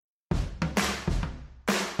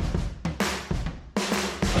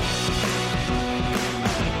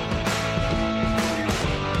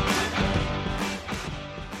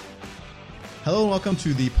Hello and welcome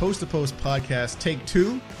to the Post to Post podcast, take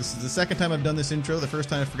 2. This is the second time I've done this intro. The first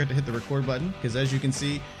time I forgot to hit the record button because, as you can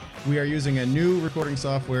see, we are using a new recording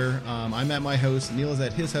software. I'm at my house, Neil is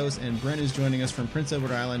at his house, and Brent is joining us from Prince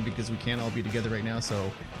Edward Island because we can't all be together right now. So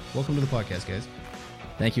welcome to the podcast, guys.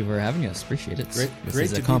 Thank you for having us. Appreciate it. Great this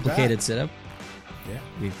is a complicated setup. Yeah.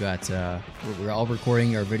 We've got, we're all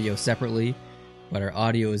recording our video separately, but our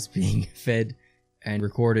audio is being fed and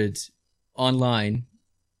recorded online,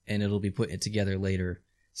 and it'll be put together later.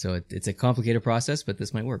 So it's a complicated process, but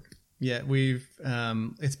this might work. Yeah, we've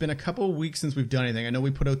it's been a couple weeks since we've done anything. I know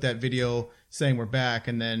we put out that video saying we're back,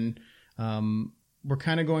 and then we're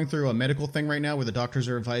kind of going through a medical thing right now where the doctors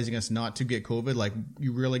are advising us not to get COVID. Like,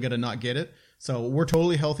 you really got to not get it. So we're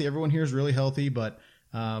totally healthy. Everyone here is really healthy, but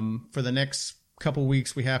for the next couple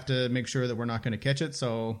weeks, we have to make sure that we're not going to catch it.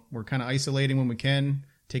 So we're kind of isolating when we can,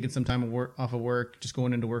 taking some time off of work, just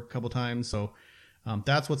going into work a couple times. So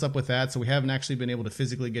that's what's up with that. So we haven't actually been able to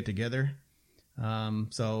physically get together.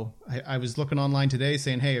 So I was looking online today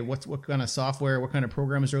saying, hey, what kind of software, what kind of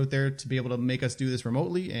programs are out there to be able to make us do this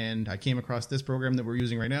remotely? And I came across this program that we're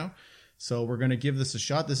using right now. So we're going to give this a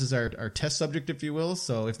shot. This is our test subject, if you will.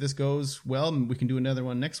 So if this goes well, we can do another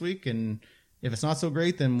one next week. And if it's not so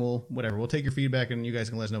great, then we'll take your feedback and you guys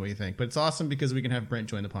can let us know what you think. But it's awesome because we can have Brent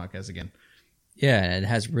join the podcast again. Yeah, and it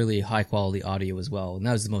has really high quality audio as well. And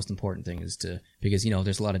that was the most important thing, because,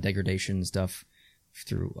 there's a lot of degradation stuff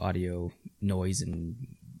through audio noise and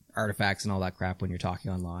artifacts and all that crap when you're talking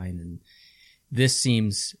online. And this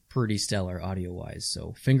seems pretty stellar audio wise.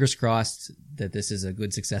 So fingers crossed that this is a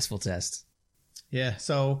good, successful test. Yeah.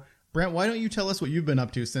 So Brent, why don't you tell us what you've been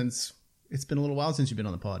up to, since it's been a little while since you've been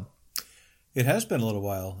on the pod? It has been a little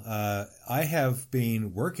while. I have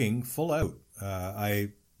been working full out.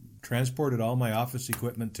 I transported all my office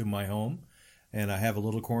equipment to my home, and I have a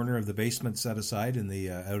little corner of the basement set aside in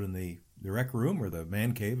the out in the rec room, or the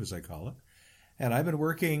man cave as I call it. And I've been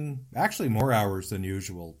working actually more hours than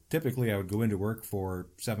usual. Typically I would go into work for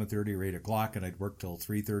 7:30 or 8 o'clock, and I'd work till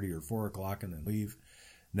 3:30 or 4 o'clock and then leave.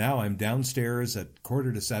 Now I'm downstairs at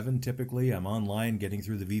 6:45 typically. I'm online getting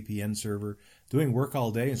through the VPN server, doing work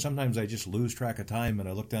all day, and sometimes I just lose track of time and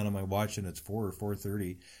I look down at my watch and it's 4 or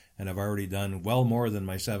 4:30, and I've already done well more than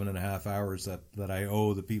my 7.5 hours that I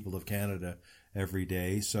owe the people of Canada every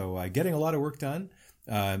day. So getting a lot of work done.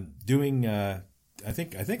 I think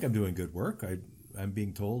I'm doing good work. I'm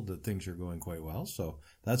being told that things are going quite well, so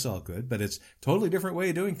that's all good. But it's a totally different way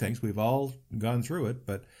of doing things. We've all gone through it,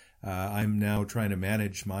 but I'm now trying to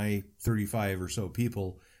manage my 35 or so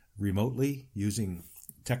people remotely using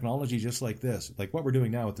technology just like this, like what we're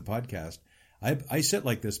doing now with the podcast. I sit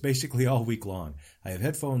like this basically all week long. I have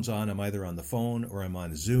headphones on. I'm either on the phone, or I'm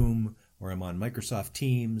on Zoom, or I'm on Microsoft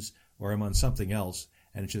Teams, or I'm on something else,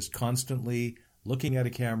 and it's just constantly looking at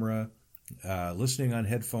a camera, listening on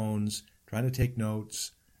headphones, trying to take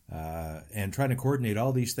notes, and trying to coordinate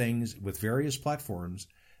all these things with various platforms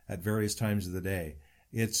at various times of the day.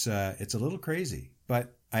 It's a little crazy,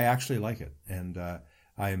 but I actually like it. And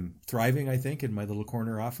I'm thriving, I think, in my little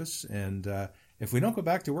corner office. And if we don't go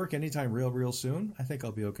back to work anytime real soon, I think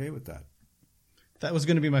I'll be okay with that. That was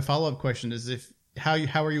going to be my follow-up question, is how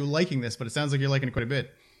are you liking this? But it sounds like you're liking it quite a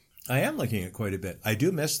bit. I am liking it quite a bit. I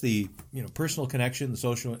do miss the personal connection, the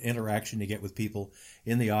social interaction you get with people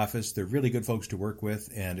in the office. They're really good folks to work with,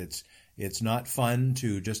 and it's not fun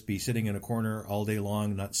to just be sitting in a corner all day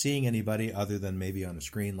long, not seeing anybody other than maybe on a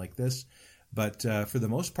screen like this. But for the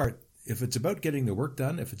most part, if it's about getting the work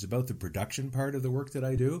done, if it's about the production part of the work that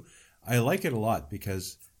I do, I like it a lot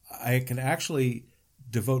because I can actually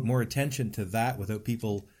devote more attention to that without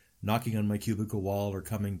people knocking on my cubicle wall or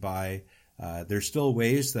coming by. There's still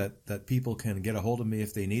ways that people can get a hold of me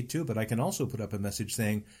if they need to, but I can also put up a message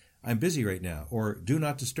saying, I'm busy right now, or do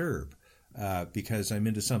not disturb, because I'm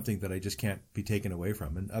into something that I just can't be taken away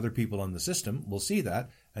from. And other people on the system will see that,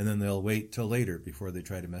 and then they'll wait till later before they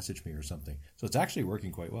try to message me or something. So it's actually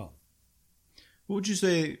working quite well. What would you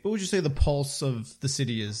say the pulse of the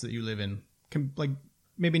city is that you live in? Like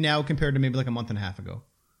maybe now compared to maybe like a month and a half ago?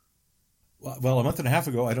 Well, a month and a half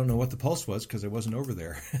ago, I don't know what the pulse was because I wasn't over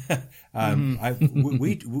there.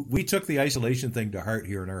 We took the isolation thing to heart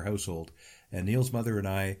here in our household, and Neil's mother and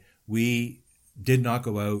I, we did not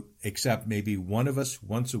go out except maybe one of us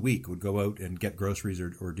once a week would go out and get groceries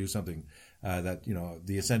or do something the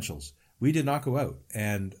essentials. We did not go out,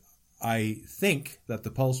 and I think that the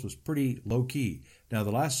pulse was pretty low key. Now, the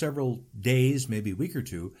last several days, maybe a week or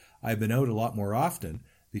two, I've been out a lot more often,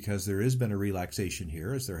 because there has been a relaxation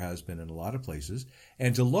here, as there has been in a lot of places.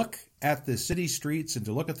 And to look at the city streets and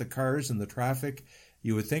to look at the cars and the traffic,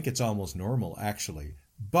 you would think it's almost normal, actually.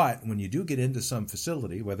 But when you do get into some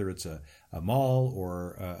facility, whether it's a mall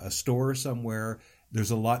or a store somewhere,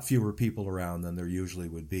 there's a lot fewer people around than there usually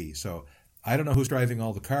would be. So I don't know who's driving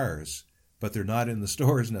all the cars, but they're not in the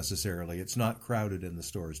stores necessarily. It's not crowded in the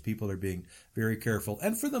stores. People are being very careful.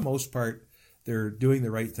 And for the most part, they're doing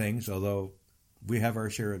the right things, although we have our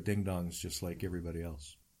share of ding-dongs just like everybody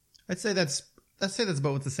else. I'd say that's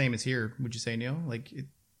about the same as here. Would you say, Neil?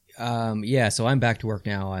 Yeah, so I'm back to work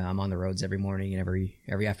now. I'm on the roads every morning and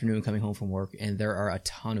every afternoon coming home from work, and there are a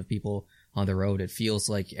ton of people on the road. It feels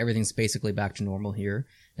like everything's basically back to normal here.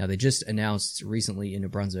 Now, they just announced recently in New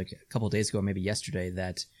Brunswick, a couple of days ago, or maybe yesterday,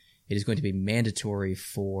 that it is going to be mandatory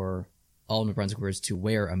for all New Brunswickers to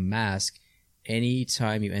wear a mask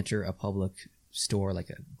anytime you enter a public store, like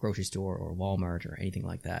a grocery store or Walmart or anything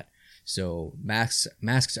like that. So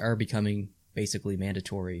masks are becoming basically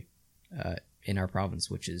mandatory in our province,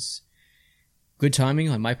 which is good timing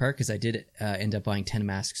on my part because I did end up buying 10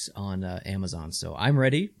 masks on Amazon. So I'm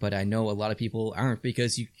ready, but I know a lot of people aren't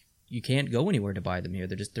because you can't go anywhere to buy them here.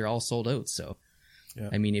 They're all sold out. So yeah.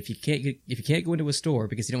 I mean, if you can't go into a store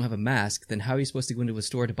because you don't have a mask, then how are you supposed to go into a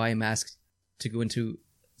store to buy a mask to go into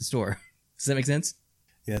the store? Does that make sense?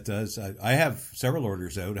 Yeah, it does. I have several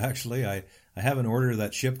orders out, actually. I have an order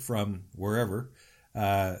that shipped from wherever,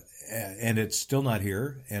 and it's still not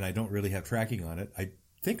here, and I don't really have tracking on it. I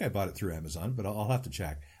think I bought it through Amazon, but I'll have to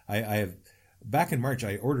check. I have back in March,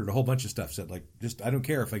 I ordered a whole bunch of stuff. Said I don't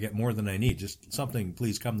care if I get more than I need. Just something,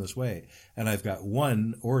 please come this way. And I've got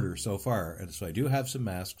one order so far, and so I do have some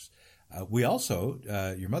masks. We also,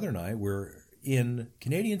 your mother and I, were in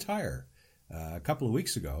Canadian Tire a couple of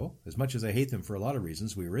weeks ago. As much as I hate them for a lot of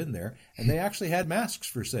reasons, we were in there, and they actually had masks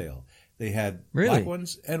for sale. They had black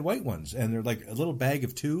ones and white ones, and they're like a little bag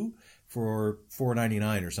of 2 for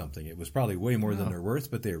 $4.99 or something. It was probably way more than they're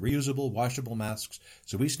worth, but they're reusable, washable masks.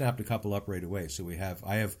 So we snapped a couple up right away. So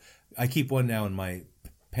I keep one now in my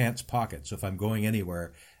pants pocket. So if I'm going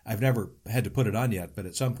anywhere, I've never had to put it on yet, but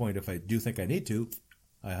at some point, if I do think I need to,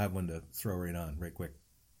 I have one to throw right on right quick.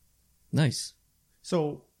 Nice.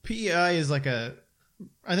 So PEI is I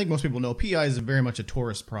think most people know PEI is very much a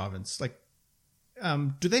tourist province.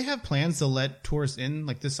 Do they have plans to let tourists in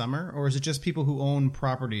this summer, or is it just people who own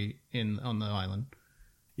property on the island?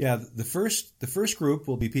 Yeah, the first group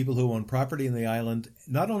will be people who own property in the island.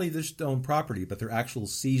 Not only just own property, but they're actual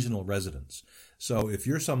seasonal residents. So if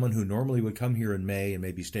you're someone who normally would come here in May and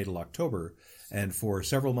maybe stay till October, and for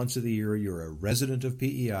several months of the year you're a resident of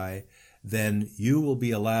PEI, then you will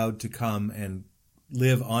be allowed to come and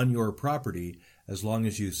live on your property as long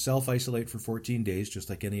as you self-isolate for 14 days, just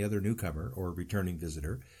like any other newcomer or returning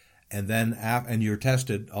visitor. And then and you're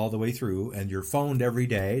tested all the way through, and you're phoned every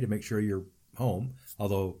day to make sure you're home.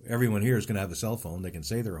 Although everyone here is going to have a cell phone. They can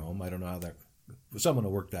say they're home. I don't know how someone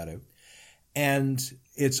will work that out. And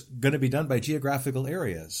it's going to be done by geographical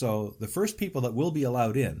area. So the first people that will be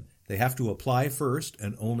allowed in, they have to apply first,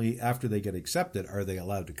 and only after they get accepted are they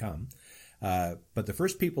allowed to come. But the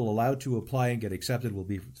first people allowed to apply and get accepted will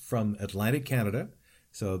be from Atlantic Canada,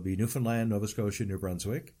 so it'll be Newfoundland, Nova Scotia, New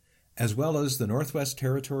Brunswick, as well as the Northwest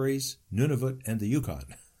Territories, Nunavut, and the Yukon.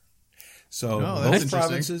 So those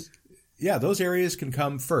provinces, those areas can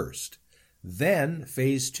come first. Then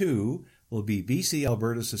phase 2 will be BC,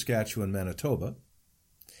 Alberta, Saskatchewan, Manitoba.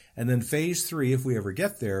 And then phase 3, if we ever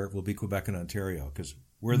get there, will be Quebec and Ontario, because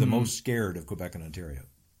we're the most scared of Quebec and Ontario.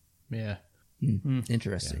 Yeah.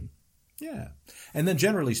 Interesting. Yeah. And then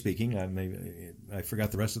generally speaking, I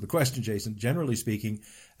forgot the rest of the question, Jason. Generally speaking,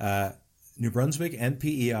 New Brunswick and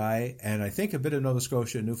PEI, and I think a bit of Nova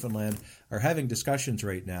Scotia and Newfoundland are having discussions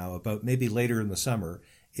right now about maybe later in the summer,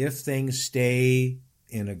 if things stay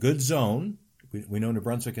in a good zone. We know New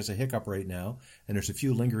Brunswick has a hiccup right now, and there's a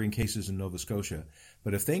few lingering cases in Nova Scotia.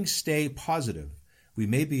 But if things stay positive, we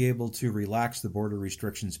may be able to relax the border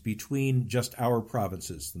restrictions between just our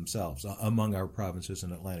provinces themselves, among our provinces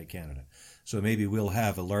in Atlantic Canada. So maybe we'll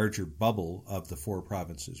have a larger bubble of the 4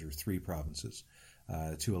 provinces or 3 provinces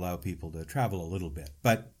to allow people to travel a little bit.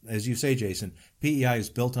 But as you say, Jason, PEI is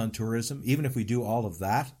built on tourism. Even if we do all of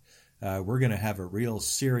that, we're going to have a real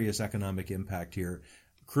serious economic impact here.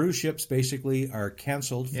 Cruise ships basically are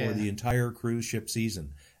canceled for the entire cruise ship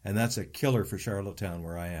season, and that's a killer for Charlottetown,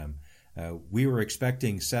 where I am. We were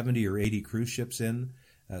expecting 70 or 80 cruise ships in,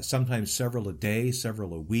 sometimes several a day,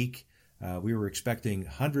 several a week. We were expecting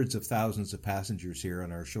hundreds of thousands of passengers here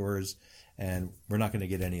on our shores, and we're not going to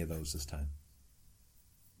get any of those this time.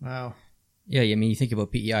 Wow. Yeah, I mean, you think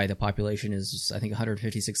about PEI, the population is, I think,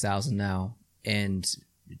 156,000 now, and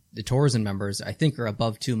the tourism members, I think, are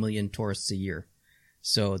above 2 million tourists a year.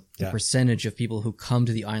 So the percentage of people who come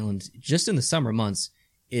to the island just in the summer months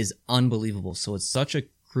is unbelievable. So it's such a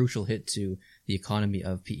crucial hit to the economy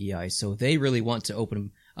of PEI. So they really want to open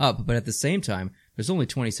them up, but at the same time, there's only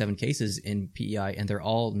 27 cases in PEI and they're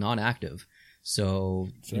all non-active. So,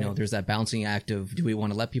 there's that balancing act of, do we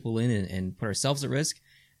want to let people in and put ourselves at risk?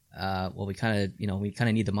 Well, we kind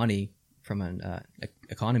of need the money from an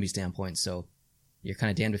economy standpoint. So you're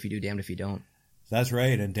kind of damned if you do, damned if you don't. That's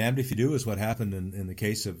right. And damned if you do is what happened in the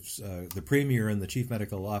case of the Premier and the Chief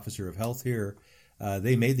Medical Officer of Health here.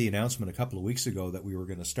 They made the announcement a couple of weeks ago that we were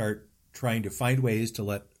going to start trying to find ways to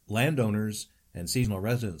let landowners and seasonal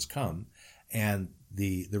residents come. And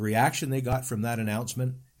the reaction they got from that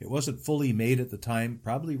announcement, it wasn't fully made at the time,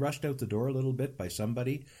 probably rushed out the door a little bit by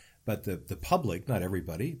somebody, but the public, not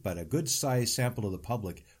everybody, but a good size sample of the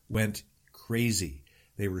public went crazy.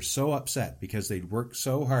 They were so upset because they'd worked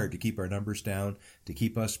so hard to keep our numbers down, to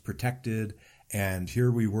keep us protected, and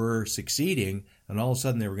here we were succeeding, and all of a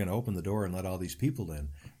sudden they were going to open the door and let all these people in.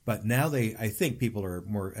 But now I think people are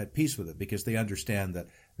more at peace with it because they understand that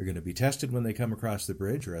they're going to be tested when they come across the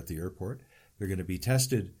bridge or at the airport. They're going to be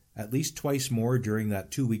tested at least twice more during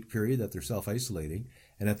that 2-week period that they're self-isolating.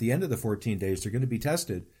 And at the end of the 14 days, they're going to be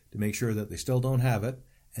tested to make sure that they still don't have it.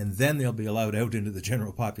 And then they'll be allowed out into the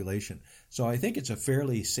general population. So I think it's a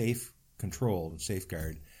fairly safe control and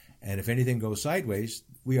safeguard. And if anything goes sideways,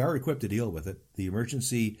 we are equipped to deal with it. The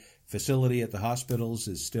emergency facility at the hospitals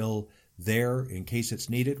is still there in case it's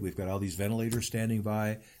needed. We've got all these ventilators standing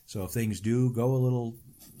by. So if things do go a little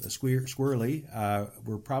squirrely,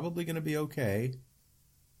 we're probably going to be okay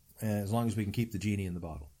as long as we can keep the genie in the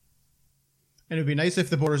bottle. And it'd be nice if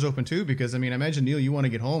the border's open too, because I imagine, Neil, you want to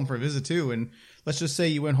get home for a visit too. And let's just say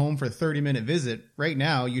you went home for a 30-minute visit. Right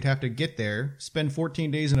now, you'd have to get there, spend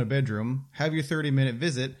 14 days in a bedroom, have your 30-minute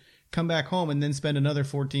visit, come back home, and then spend another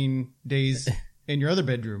 14 days in your other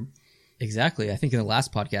bedroom. Exactly. I think in the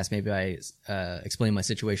last podcast, maybe I explained my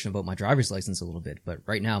situation about my driver's license a little bit. But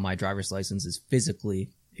right now, my driver's license is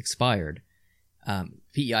physically expired.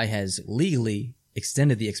 PEI has legally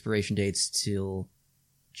extended the expiration dates till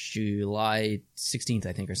July 16th,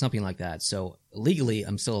 I think, or something like that. So legally,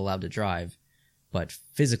 I'm still allowed to drive, but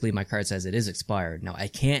physically, my card says it is expired. Now, I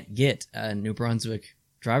can't get a New Brunswick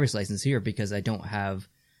driver's license here because I don't have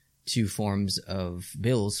 2 forms of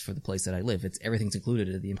bills for the place that I live. Everything's included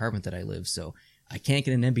in the apartment that I live, so I can't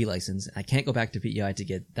get an MB license. I can't go back to PEI to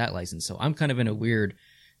get that license. So I'm kind of in a weird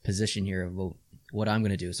position here of what I'm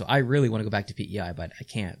going to do. So I really want to go back to PEI, but I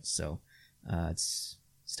can't. So it's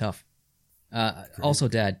tough. Also,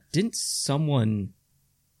 Dad, didn't someone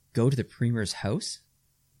go to the Premier's house?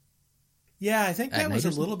 Yeah, I think that was a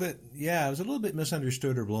little bit. Yeah, it was a little bit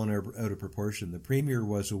misunderstood or blown out of proportion. The Premier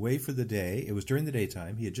was away for the day. It was during the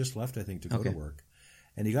daytime. He had just left, I think, to go to work,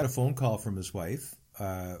 and he got a phone call from his wife,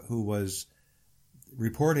 who was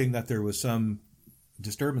reporting that there was some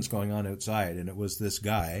disturbance going on outside, and it was this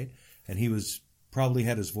guy, and he was probably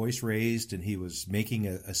had his voice raised, and he was making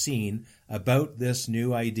a scene about this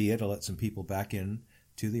new idea to let some people back in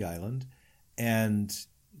to the island. And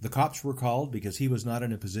the cops were called because he was not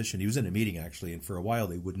in a position. He was in a meeting, actually, and for a while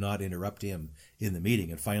they would not interrupt him in the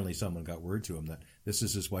meeting. And finally someone got word to him that this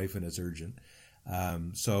is his wife and it's urgent.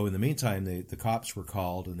 So in the meantime, the cops were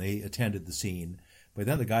called and they attended the scene. But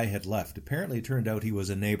then the guy had left. Apparently it turned out he was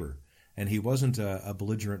a neighbor, and he wasn't a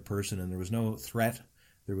belligerent person, and there was no threat.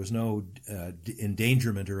 There was no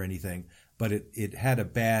endangerment or anything, but it had a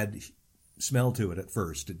bad smell to it at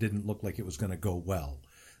first. It didn't look like it was going to go well.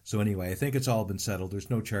 So anyway, I think it's all been settled. There's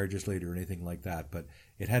no charges laid or anything like that, but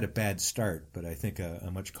it had a bad start, but I think a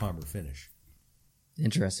much calmer finish.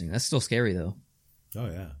 Interesting. That's still scary, though. Oh,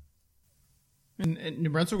 yeah. And New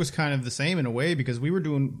Brunswick was kind of the same in a way, because we were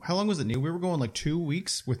doing, how long was it, Neil? We were going like 2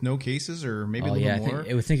 weeks with no cases, or maybe a little more.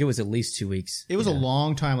 I think it was at least 2 weeks. It was a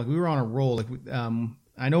long time. Like, we were on a roll. Like,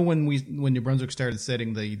 I know when New Brunswick started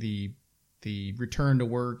setting the return to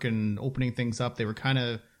work and opening things up, they were kind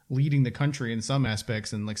of leading the country in some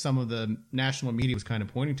aspects, and like some of the national media was kind of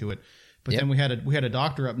pointing to it. But then we had a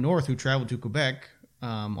doctor up north who traveled to Quebec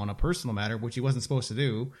on a personal matter, which he wasn't supposed to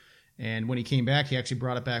do. And when he came back, he actually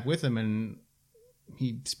brought it back with him, and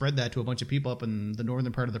he spread that to a bunch of people up in the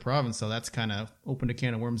northern part of the province. So that's kind of opened a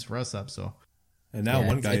can of worms for us up. So, and now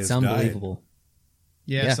one guy it's has unbelievable. Died.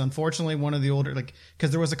 Yes, unfortunately, one of the older, because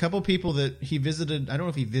there was a couple people that he visited. I don't know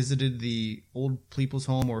if he visited the old people's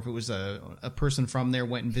home or if it was a person from there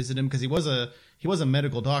went and visited him, because he was a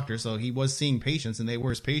medical doctor, so he was seeing patients and they were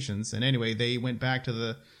his patients. And anyway, they went back to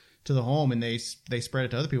the home and they spread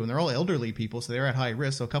it to other people, and they're all elderly people, so they're at high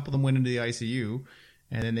risk. So a couple of them went into the ICU,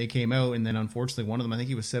 and then they came out, and then unfortunately one of them, I think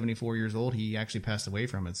he was 74 years old, he actually passed away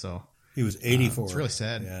from it. So he was 84. It's really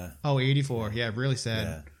sad. Yeah. Oh, 84. Yeah, really sad.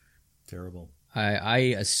 Yeah. Terrible.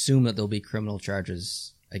 I assume that there'll be criminal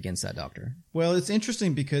charges against that doctor. Well, it's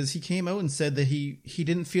interesting because he came out and said that he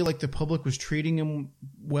didn't feel like the public was treating him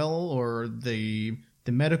well, or the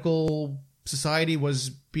medical society was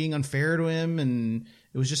being unfair to him, and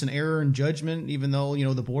it was just an error in judgment, even though,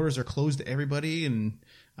 the borders are closed to everybody. And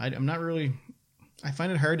I'm not really, I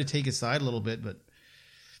find it hard to take his side a little bit, but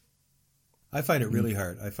I find it really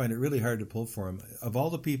hard. I find it really hard to pull for him. Of all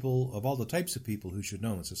the types of people who should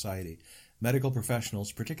know in society, medical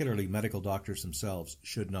professionals, particularly medical doctors themselves,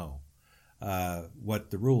 should know what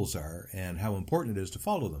the rules are and how important it is to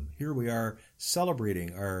follow them. Here we are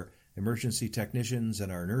celebrating our emergency technicians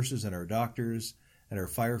and our nurses and our doctors and our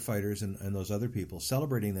firefighters and those other people,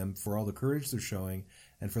 celebrating them for all the courage they're showing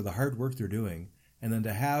and for the hard work they're doing. And then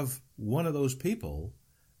to have one of those people,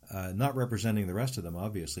 not representing the rest of them,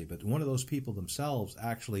 obviously, but one of those people themselves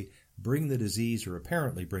actually bring the disease, or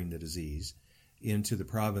apparently bring the disease, into the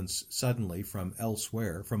province suddenly from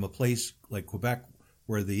elsewhere, from a place like Quebec,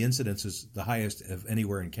 where the incidence is the highest of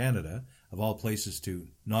anywhere in Canada, of all places to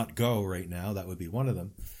not go right now. That would be one of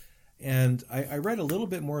them. And I read a little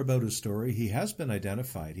bit more about his story. He has been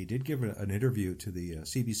identified. He did give an interview to the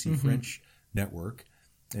CBC French network,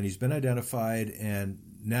 and he's been identified. And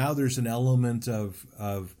now there's an element of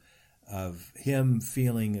him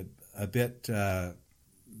feeling a bit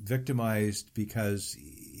victimized because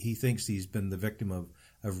he thinks he's been the victim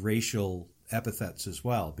of racial epithets as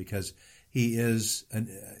well, because he is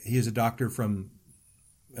a doctor from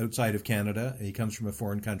outside of Canada. He comes from a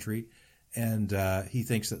foreign country, and he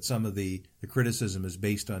thinks that some of the criticism is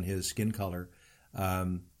based on his skin color.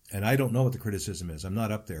 And I don't know what the criticism is. I'm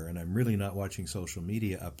not up there, and I'm really not watching social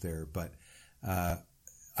media up there. But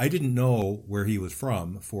I didn't know where he was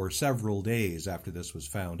from for several days after this was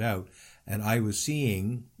found out. And I was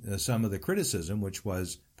seeing some of the criticism, which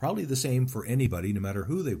was probably the same for anybody, no matter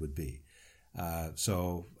who they would be.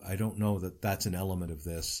 So I don't know that that's an element of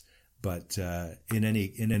this. But in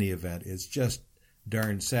any event, it's just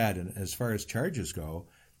darn sad. And as far as charges go,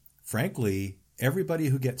 frankly, everybody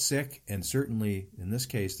who gets sick, and certainly in this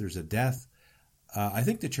case there's a death, I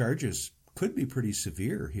think the charges could be pretty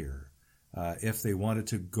severe here if they wanted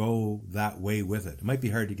to go that way with it. It might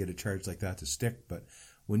be hard to get a charge like that to stick, but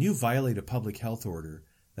when you violate a public health order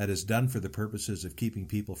that is done for the purposes of keeping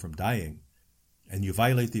people from dying, and you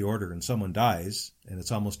violate the order and someone dies, and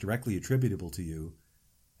it's almost directly attributable to you,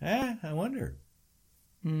 I wonder.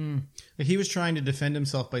 He was trying to defend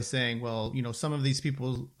himself by saying, well, some of these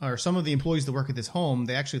people, or some of the employees that work at this home,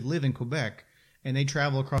 they actually live in Quebec and they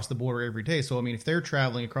travel across the border every day. So, I mean, if they're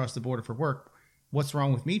traveling across the border for work, what's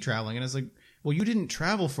wrong with me traveling? And I was like, well, you didn't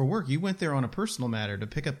travel for work. You went there on a personal matter to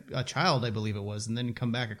pick up a child, I believe it was, and then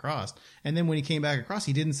come back across. And then when he came back across,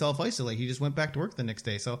 he didn't self-isolate. He just went back to work the next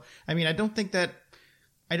day. So, I mean, I don't think that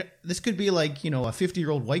this could be like, a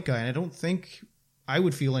 50-year-old white guy. And I don't think I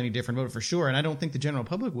would feel any different about it for sure. And I don't think the general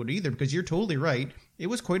public would either, because you're totally right. It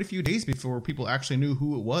was quite a few days before people actually knew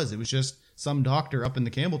who it was. It was just some doctor up in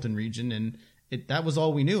the Campbellton region, and that was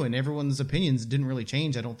all we knew. And everyone's opinions didn't really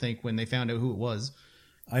change, I don't think, when they found out who it was.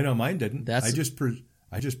 I know mine didn't.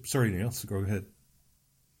 Sorry, Neil, go ahead.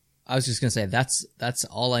 I was just going to say, that's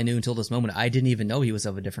all I knew until this moment. I didn't even know he was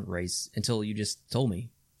of a different race until you just told me.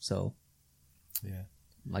 So, yeah,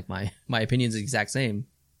 like my opinion's the exact same.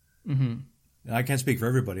 Mm-hmm. I can't speak for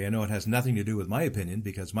everybody. I know it has nothing to do with my opinion,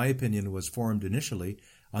 because my opinion was formed initially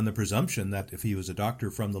on the presumption that if he was a doctor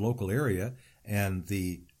from the local area and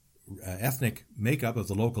the ethnic makeup of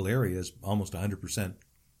the local area is almost 100%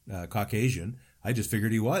 Caucasian, I just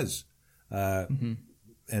figured he was. And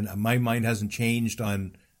my mind hasn't changed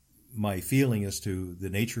on my feeling as to the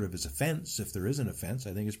nature of his offense. If there is an offense,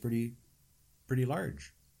 I think it's pretty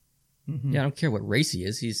large. Mm-hmm. Yeah, I don't care what race he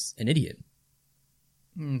is. He's an idiot.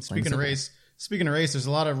 Speaking of race, there's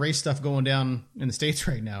a lot of race stuff going down in the States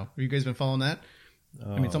right now. Have you guys been following that?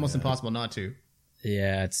 I mean, it's almost impossible not to.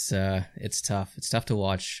 Yeah, it's tough. It's tough to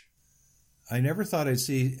watch. I never thought I'd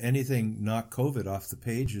see anything knock COVID off the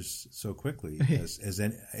pages so quickly as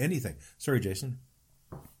anything. Sorry, Jason.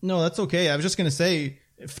 No, that's okay. I was just going to say,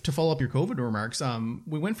 to follow up your COVID remarks,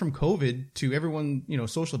 we went from COVID to everyone,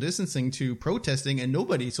 social distancing, to protesting and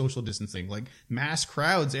nobody social distancing, like mass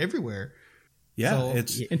crowds everywhere. Yeah, so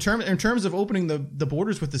it's in terms of opening the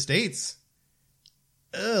borders with the States.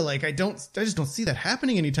 I just don't see that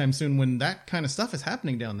happening anytime soon when that kind of stuff is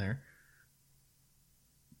happening down there.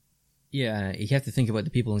 Yeah, you have to think about the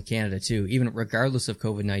people in Canada too. Even regardless of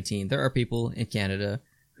COVID-19, there are people in Canada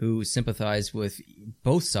who sympathize with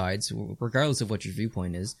both sides, regardless of what your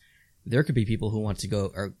viewpoint is. There could be people who want to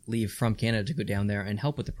go or leave from Canada to go down there and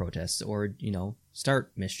help with the protests, or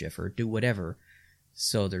start mischief or do whatever.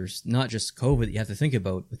 So there's not just COVID that you have to think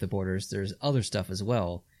about with the borders. There's other stuff as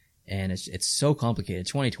well. And it's so complicated.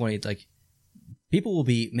 2020, it's like people will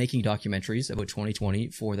be making documentaries about 2020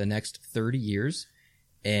 for the next 30 years.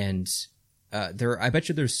 And I bet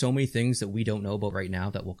you there's so many things that we don't know about right now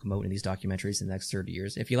that will come out in these documentaries in the next 30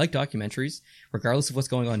 years. If you like documentaries, regardless of what's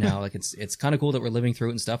going on now, like it's kind of cool that we're living through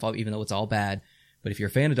it and stuff, even though it's all bad. But if you're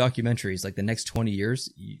a fan of documentaries, like the next 20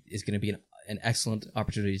 years is going to be an excellent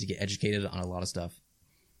opportunity to get educated on a lot of stuff.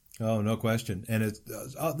 Oh, no question. And it's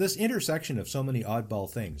this intersection of so many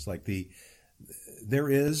oddball things. Like there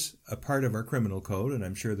is a part of our criminal code, and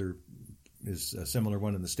I'm sure there is a similar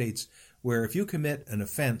one in the States, where if you commit an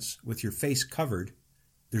offense with your face covered,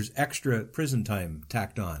 there's extra prison time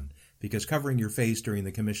tacked on, because covering your face during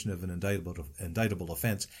the commission of an indictable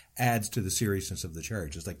offense adds to the seriousness of the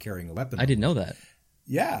charge. It's like carrying a weapon. I didn't know that.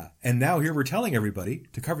 Yeah. And now here we're telling everybody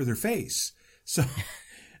to cover their face.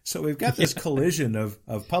 So we've got this collision of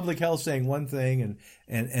public health saying one thing,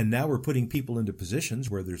 and now we're putting people into positions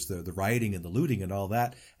where there's the rioting and the looting and all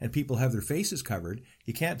that, and people have their faces covered.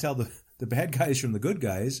 You can't tell the bad guys from the good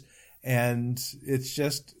guys. And it's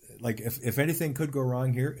just like, if anything could go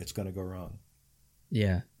wrong here, it's going to go wrong.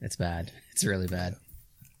 Yeah, it's bad. It's really bad.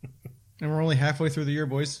 And we're only halfway through the year,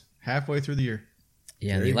 boys. Halfway through the year.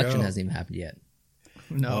 Yeah, the election hasn't even happened yet.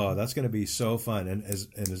 No. Oh, that's going to be so fun. And as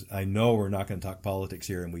I know we're not going to talk politics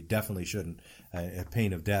here, and we definitely shouldn't, at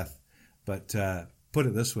pain of death. But put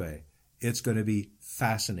it this way, it's going to be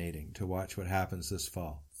fascinating to watch what happens this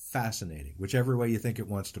fall. Fascinating. Whichever way you think it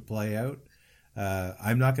wants to play out.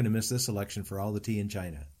 I'm not going to miss this election for all the tea in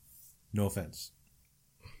China. No offense.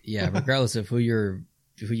 Yeah, regardless of who you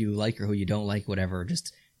like or who you don't like, whatever,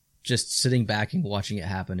 just sitting back and watching it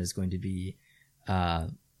happen is going to be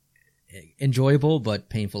enjoyable but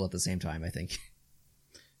painful at the same time, I think.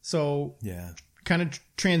 So, yeah, kind of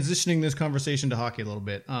transitioning this conversation to hockey a little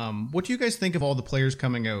bit. What do you guys think of all the players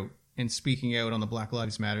coming out and speaking out on the Black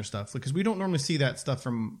Lives Matter stuff? Because we don't normally see that stuff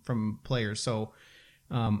from players. So,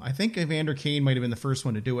 I think Evander Kane might have been the first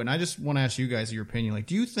one to do it. And I just want to ask you guys your opinion. Like,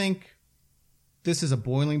 do you think this is a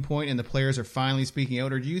boiling point and the players are finally speaking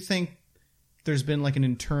out? Or do you think there's been like an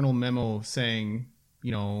internal memo saying,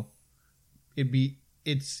 you know,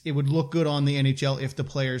 it would look good on the NHL if the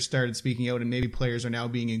players started speaking out, and maybe players are now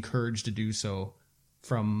being encouraged to do so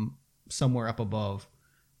from somewhere up above?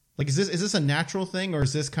 Like, is this a natural thing, or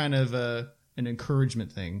is this kind of an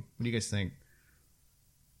encouragement thing? What do you guys think?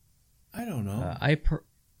 I don't know.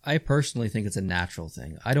 I personally think it's a natural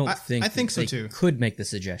thing. I think so too. Could make the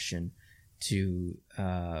suggestion to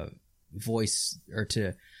voice or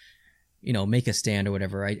to, you know, make a stand or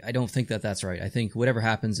whatever. I don't think that's right. I think whatever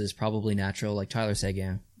happens is probably natural. Like Tyler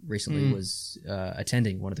Seguin recently was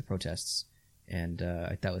attending one of the protests, and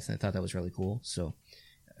I thought that was really cool. So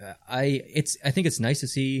I think it's nice to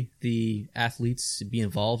see the athletes be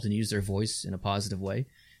involved and use their voice in a positive way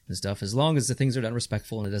and stuff, as long as the things are done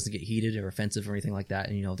respectful and it doesn't get heated or offensive or anything like that.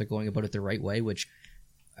 And, you know, they're going about it the right way, which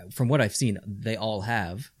from what I've seen, they all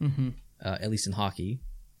have, at least in hockey.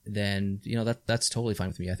 Then, you know, that's totally fine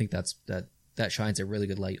with me. I think that shines a really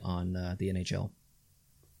good light on the NHL.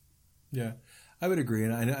 Yeah, I would agree.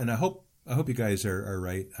 And I hope you guys are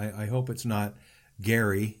right. I hope it's not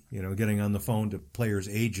Gary, you know, getting on the phone to players'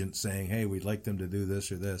 agents saying, hey, we'd like them to do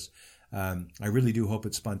this or this. I really do hope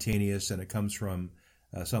it's spontaneous and it comes from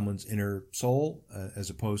someone's inner soul, as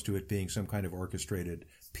opposed to it being some kind of orchestrated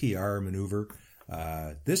PR maneuver.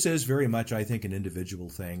 This is very much, I think, an individual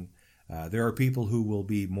thing. There are people who will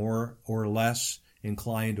be more or less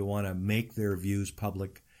inclined to want to make their views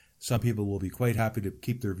public. Some people will be quite happy to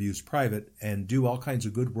keep their views private and do all kinds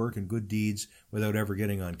of good work and good deeds without ever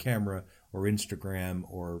getting on camera or Instagram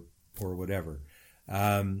or whatever.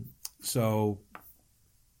 So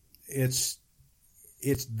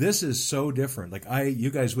this is so different. Like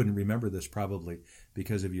you guys wouldn't remember this probably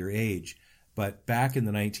because of your age, but back in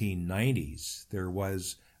the 1990s, there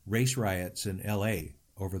was race riots in LA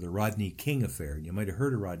over the Rodney King affair. You might have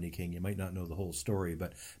heard of Rodney King. You might not know the whole story,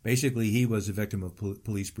 but basically he was a victim of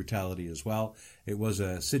police brutality as well. It was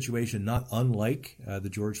a situation not unlike the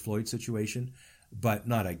George Floyd situation, but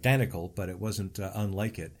not identical, but it wasn't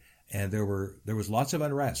unlike it. And there was lots of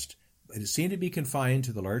unrest. It seemed to be confined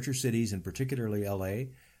to the larger cities, and particularly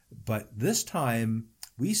LA. But this time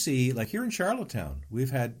we see, like here in Charlottetown,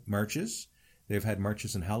 we've had marches. They've had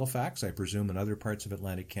marches in Halifax, I presume, in other parts of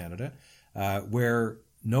Atlantic Canada, where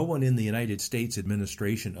no one in the United States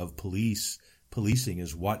administration of policing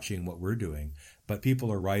is watching what we're doing. But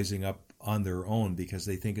people are rising up on their own because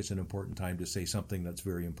they think it's an important time to say something that's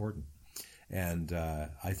very important. And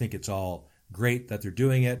I think it's all great that they're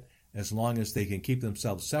doing it, as long as they can keep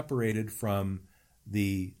themselves separated from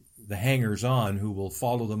the hangers-on who will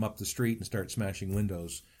follow them up the street and start smashing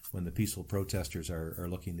windows when the peaceful protesters are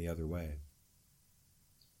looking the other way.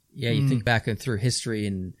 Yeah, you think back through history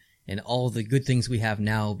and all the good things we have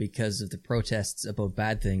now because of the protests about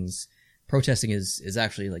bad things. Protesting is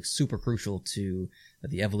actually like super crucial to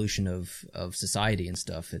the evolution of society and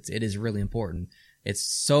stuff. It is really important. It's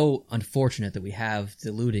so unfortunate that we have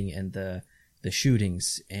the looting and the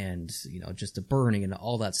shootings and, just the burning and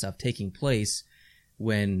all that stuff taking place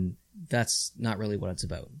when that's not really what it's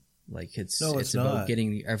about. Like it's about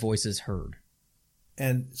getting our voices heard.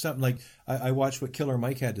 And something like I watched what Killer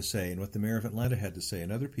Mike had to say and what the mayor of Atlanta had to say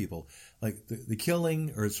and other people. Like the killing,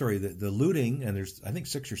 the looting, and there's I think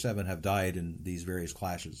 6 or 7 have died in these various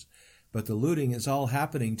clashes. But the looting is all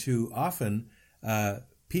happening to often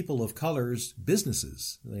people of color's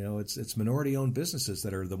businesses. It's minority-owned businesses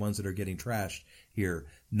that are the ones that are getting trashed here,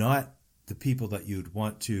 not the people that you'd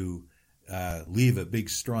want to leave a big,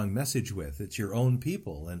 strong message with. It's your own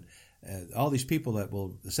people. And all these people that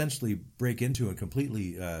will essentially break into and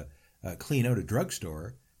completely clean out a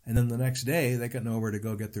drugstore, and then the next day they got nowhere to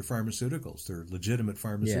go get their pharmaceuticals, their legitimate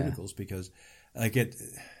pharmaceuticals, because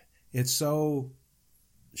it's so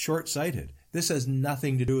short-sighted. This has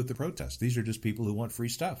nothing to do with the protest. These are just people who want free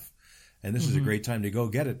stuff, and this is a great time to go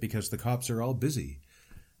get it because the cops are all busy.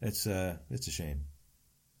 It's a shame.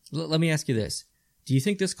 Let me ask you this: do you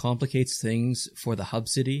think this complicates things for the hub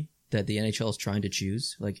city that the NHL is trying to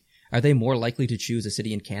choose? Like, are they more likely to choose a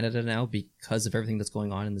city in Canada now because of everything that's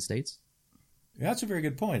going on in the States? Yeah, that's a very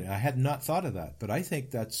good point. I had not thought of that, but I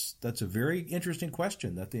think that's a very interesting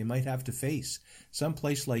question that they might have to face. Some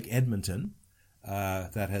place like Edmonton,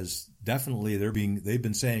 that has definitely they've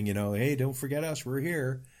been saying, hey, don't forget us, we're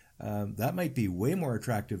here. That might be way more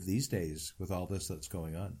attractive these days with all this that's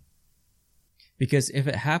going on. Because if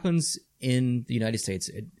it happens in the United States,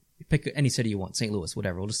 pick any city you want, St. Louis,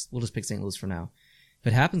 whatever. We'll just pick St. Louis for now. If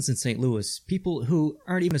it happens in St. Louis, people who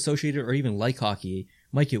aren't even associated or even like hockey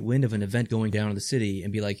might get wind of an event going down in the city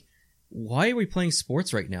and be like, why are we playing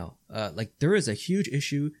sports right now? There is a huge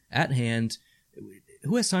issue at hand.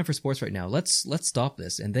 Who has time for sports right now? Let's stop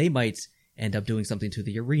this. And they might end up doing something to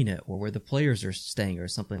the arena or where the players are staying or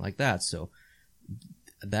something like that. So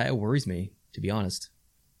that worries me, to be honest.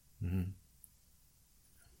 Mm-hmm.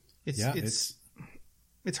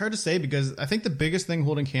 It's hard to say because I think the biggest thing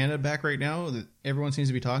holding Canada back right now that everyone seems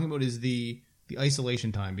to be talking about is the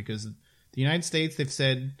isolation time, because the United States, they've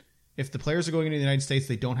said if the players are going into the United States,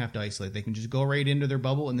 they don't have to isolate. They can just go right into their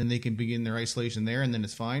bubble and then they can begin their isolation there and then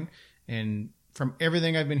it's fine. And from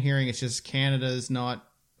everything I've been hearing, it's just Canada's not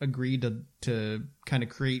agreed to kind of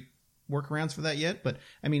create workarounds for that yet. But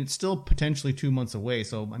I mean, it's still potentially 2 months away.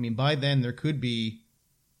 So, I mean, by then there could be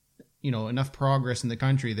enough progress in the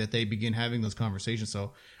country that they begin having those conversations.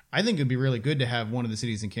 So I think it'd be really good to have one of the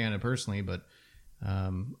cities in Canada personally, but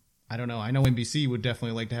I don't know. I know NBC would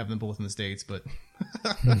definitely like to have them both in the States, but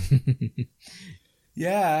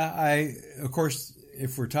yeah, of course,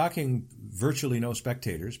 if we're talking virtually no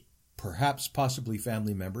spectators, perhaps possibly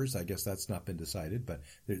family members, I guess that's not been decided, but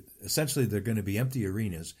essentially they're going to be empty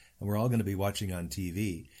arenas and we're all going to be watching on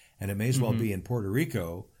TV, and it may as well be in Puerto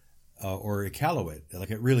Rico or Iqaluit. Like,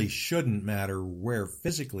 it really shouldn't matter where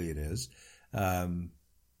physically it is.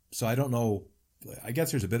 So I don't know. I guess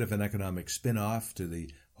there's a bit of an economic spin-off to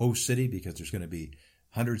the host city because there's going to be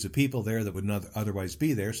hundreds of people there that would not otherwise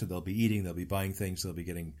be there. So they'll be eating, they'll be buying things, they'll be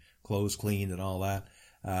getting clothes cleaned and all that.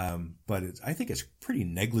 But I think it's pretty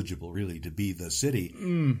negligible, really, to be the city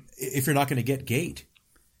if you're not going to get gate.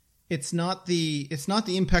 It's not the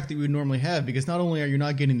impact that we would normally have, because not only are you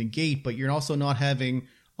not getting the gate, but you're also not having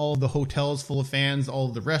all the hotels full of fans, all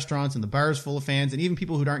of the restaurants and the bars full of fans, and even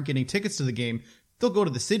people who aren't getting tickets to the game, they'll go to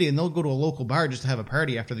the city and they'll go to a local bar just to have a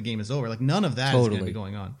party after the game is over. Like, none of that is going to be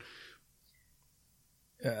going on.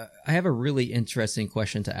 I have a really interesting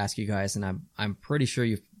question to ask you guys, and I'm pretty sure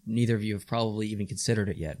neither of you have probably even considered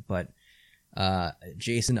it yet. But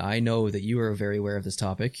Jason, I know that you are very aware of this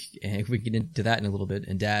topic, and we can get into that in a little bit.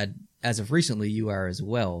 And Dad, as of recently, you are as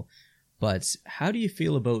well. But how do you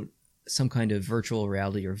feel about some kind of virtual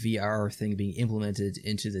reality or VR thing being implemented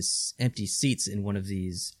into this empty seats in one of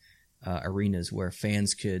these arenas where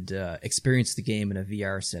fans could experience the game in a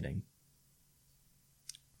VR setting?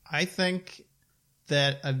 I think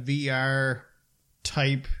that a VR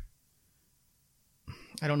type,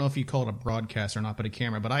 I don't know if you call it a broadcast or not, but a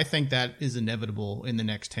camera, but I think that is inevitable in the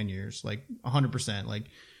next 10 years, like 100%.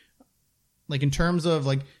 Like in terms of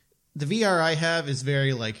like the VR I have is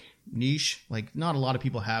very like niche. Like, not a lot of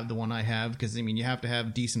people have the one I have because, I mean, you have to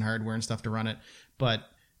have decent hardware and stuff to run it. But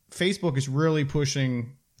Facebook is really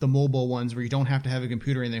pushing the mobile ones where you don't have to have a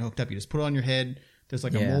computer or anything hooked up. You just put it on your head. There's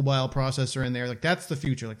like a mobile processor in there. Like that's the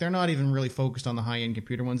future. Like they're not even really focused on the high end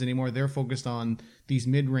computer ones anymore. They're focused on these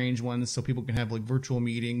mid range ones, so people can have like virtual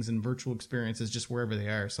meetings and virtual experiences just wherever they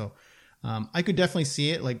are. So I could definitely see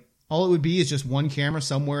it. Like all it would be is just one camera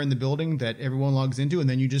somewhere in the building that everyone logs into, and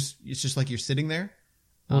then it's just like you're sitting there.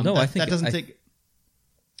 Well, no, I think that doesn't take.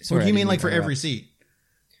 Sorry, what do you mean, like for every seat?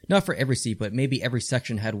 Not for every seat, but maybe every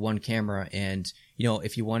section had one camera, and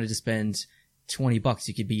if you wanted to spend $20,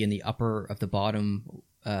 you could be in the upper of the bottom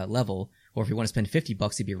level, or if you want to spend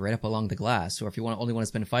 $50, you'd be right up along the glass, or if you only want to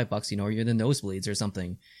spend $5, you're in the nosebleeds or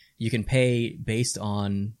something. You can pay based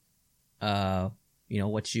on,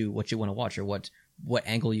 what you want to watch, or what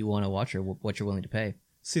angle you want to watch, or what you're willing to pay.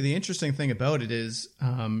 See, the interesting thing about it is,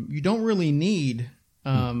 you don't really need.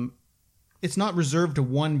 It's not reserved to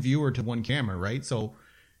one viewer to one camera, right? So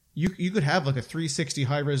you could have like a 360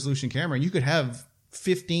 high resolution camera, and you could have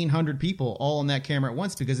 1,500 people all on that camera at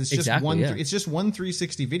once, because it's just it's just one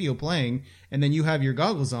 360 video playing, and then you have your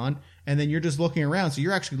goggles on, and then you're just looking around. So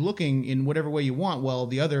you're actually looking in whatever way you want, while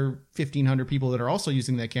the other 1,500 people that are also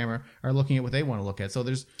using that camera are looking at what they want to look at. So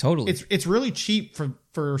there's it's really cheap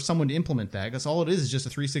for someone to implement that, because all it is just a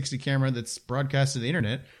 360 camera that's broadcast to the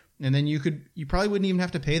internet. And then you probably wouldn't even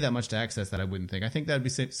have to pay that much to access that, I wouldn't think. I think that'd be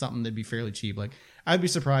something that'd be fairly cheap. Like I'd be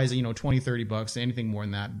surprised, $20, $30, anything more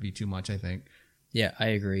than that would be too much, I think. Yeah, I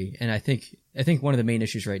agree. And I think one of the main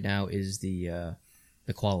issues right now is the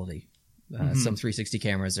quality. Some 360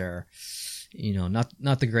 cameras are,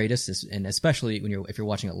 not the greatest, and especially if you're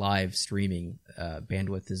watching it live streaming,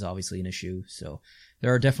 bandwidth is obviously an issue. So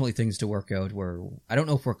there are definitely things to work out where I don't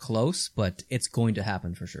know if we're close, but it's going to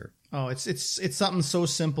happen for sure. Oh, it's something so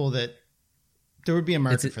simple that there would be a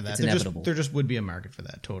market for that. It's inevitable. There just would be a market for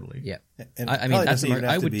that, totally. Yeah. And I mean, that's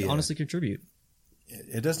I would honestly contribute.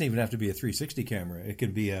 It doesn't even have to be a 360 camera. It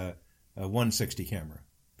could be a 160 camera,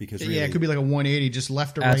 because really, it could be like a 180, just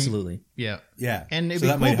left or right. Absolutely. Yeah. And it'd be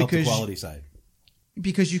that might help the quality side,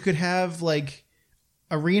 because you could have like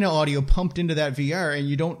arena audio pumped into that VR, and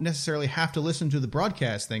you don't necessarily have to listen to the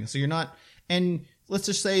broadcast thing. So you're not. And let's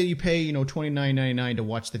just say you pay $29.99 to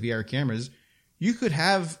watch the VR cameras. You could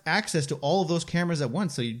have access to all of those cameras at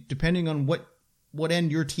once. So depending on what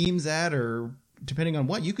end your team's at, or depending on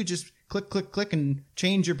what, you could just click, and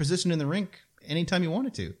change your position in the rink anytime you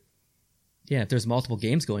wanted to. Yeah, if there's multiple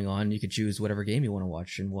games going on, you could choose whatever game you want to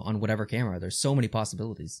watch and on whatever camera. There's so many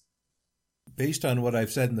possibilities. Based on what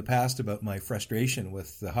I've said in the past about my frustration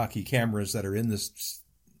with the hockey cameras that are in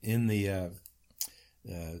the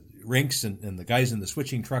rinks, and the guys in the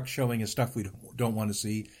switching trucks showing us stuff we don't want to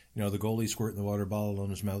see, the goalie squirting the water bottle on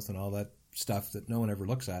his mouth and all that stuff that no one ever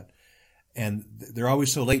looks at. And they're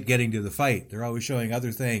always so late getting to the fight. They're always showing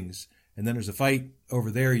other things. And then there's a fight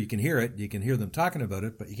over there. You can hear it. You can hear them talking about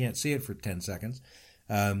it, but you can't see it for 10 seconds.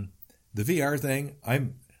 The VR thing,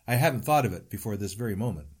 I haven't thought of it before this very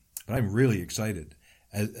moment, but I'm really excited.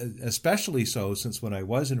 Especially so since when I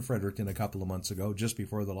was in Fredericton a couple of months ago, just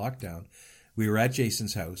before the lockdown, we were at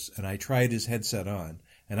Jason's house, and I tried his headset on.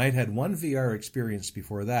 And I'd had one VR experience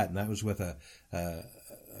before that, and that was with a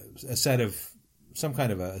set of some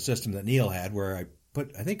kind of a system that Neil had, where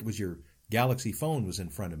I think it was your Galaxy phone was in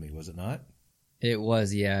front of me, was it not? It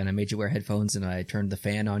was, yeah, and I made you wear headphones, and I turned the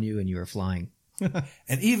fan on you, and you were flying.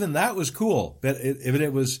 And even that was cool, but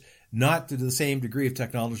it was not to the same degree of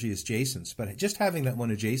technology as Jason's, but just having that one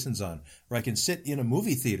of Jason's on, where I can sit in a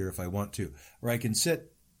movie theater if I want to, or I can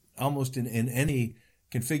sit almost in any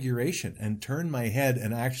configuration and turn my head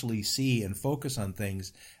and actually see and focus on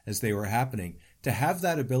things as they were happening. To have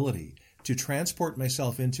that ability to transport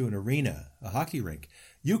myself into an arena, a hockey rink,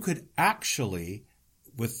 you could actually,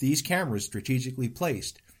 with these cameras strategically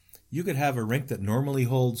placed, you could have a rink that normally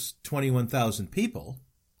holds 21,000 people,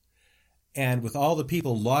 and with all the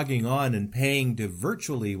people logging on and paying to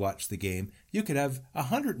virtually watch the game, you could have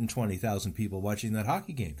 120,000 people watching that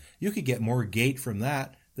hockey game. You could get more gate from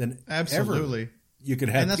that than absolutely ever. You could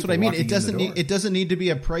have, and that's what I mean. It doesn't need to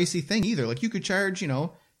be a pricey thing either. Like you could charge,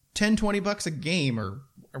 $10-20 a game or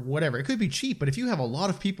whatever. It could be cheap, but if you have a lot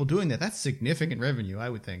of people doing that, that's significant revenue, I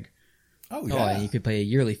would think. Oh yeah, and you could pay a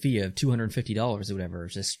yearly fee of $250 or whatever.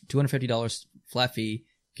 It's just $250 flat fee.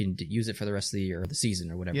 You can use it for the rest of the year or the season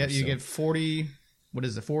or whatever. Yeah, you get 40. What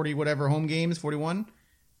is it? 40 whatever home games? 41,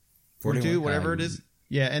 42, whatever it is.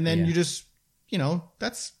 Yeah, and then you just,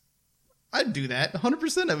 that's. I'd do that.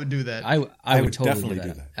 100%. I would do that. I would totally definitely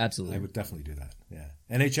do that. Absolutely, I would definitely do that. Yeah,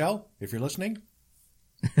 NHL, if you're listening,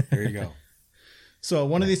 there you go. So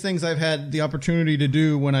one of these things I've had the opportunity to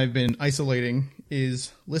do when I've been isolating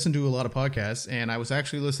is listen to a lot of podcasts. And I was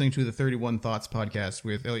actually listening to the 31 Thoughts podcast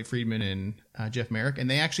with Elliot Friedman and Jeff Merrick. And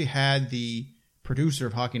they actually had the producer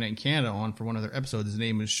of Hockey Night in Canada on for one of their episodes. His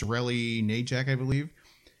name is Shirley Najak, I believe.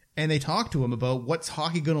 And they talked to him about what's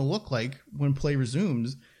hockey going to look like when play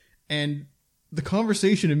resumes. And the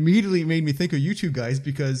conversation immediately made me think of you two guys,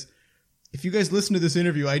 because if you guys listen to this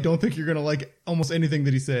interview, I don't think you're going to like almost anything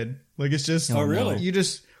that he said. Like, it's just, oh, really?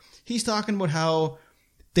 He's talking about how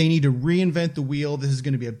they need to reinvent the wheel. This is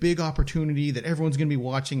going to be a big opportunity that everyone's going to be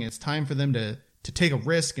watching. It's time for them to take a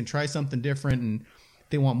risk and try something different. And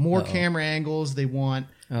they want more camera angles. They want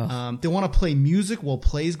to play music while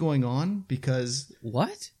play's going on, because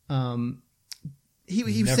what? He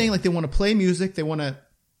was saying like they want to play music. They're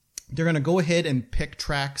going to go ahead and pick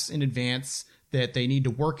tracks in advance that they need to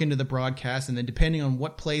work into the broadcast. And then depending on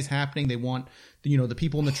what play's happening, they want, the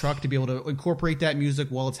people in the truck to be able to incorporate that music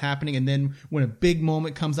while it's happening. And then when a big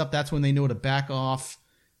moment comes up, that's when they know to back off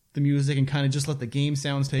the music and kind of just let the game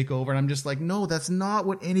sounds take over. And I'm just like, no, that's not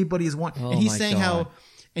what anybody's wanting. Oh, and he's saying God.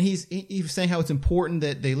 He's saying how it's important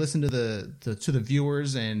that they listen to the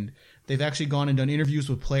viewers, and they've actually gone and done interviews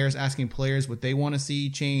with players, asking players what they want to see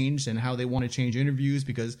changed and how they want to change interviews,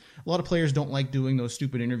 because a lot of players don't like doing those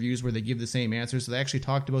stupid interviews where they give the same answers. So they actually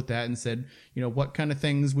talked about that and said, what kind of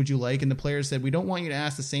things would you like? And the players said, we don't want you to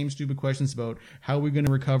ask the same stupid questions about how are we going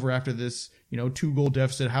to recover after this, 2-goal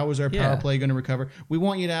deficit. How is our power play going to recover? We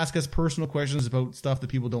want you to ask us personal questions about stuff that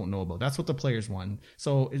people don't know about. That's what the players want.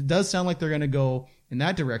 So it does sound like they're going to go in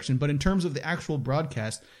that direction. But in terms of the actual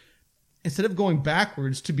broadcast, instead of going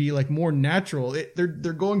backwards to be like more natural, they're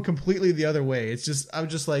going completely the other way. It's just, I'm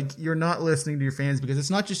just like, you're not listening to your fans, because it's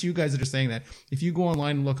not just you guys that are saying that. If you go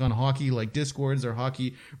online and look on hockey, like Discords or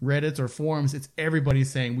hockey Reddits or forums, it's everybody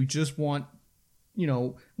saying, we just want,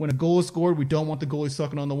 when a goal is scored, we don't want the goalie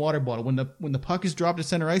sucking on the water bottle. When the puck is dropped to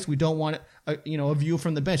center ice, we don't want a view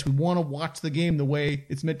from the bench. We want to watch the game the way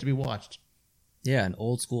it's meant to be watched. Yeah, an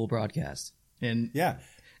old school broadcast. And yeah,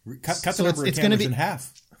 cut the number of cameras in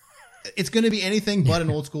half. It's going to be anything but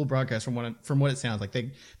an old school broadcast from what it sounds like.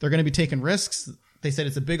 They're going to be taking risks. They said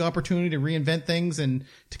it's a big opportunity to reinvent things and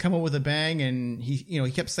to come up with a bang. And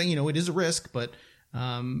he kept saying, it is a risk, but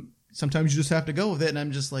sometimes you just have to go with it. And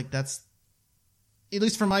I'm just like, that's, at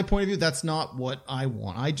least from my point of view, that's not what I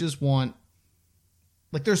want. I just want,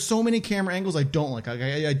 like, there's so many camera angles I don't like.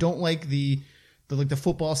 I don't like the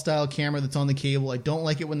football style camera that's on the cable. I don't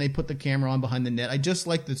like it when they put the camera on behind the net. I just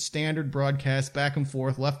like the standard broadcast, back and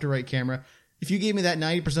forth, left to right camera. If you gave me that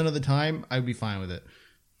 90% of the time, I'd be fine with it.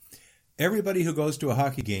 Everybody who goes to a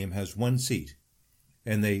hockey game has one seat,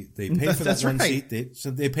 and they pay for that one seat. So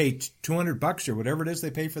they pay $200 or whatever it is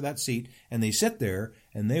they pay for that seat, and they sit there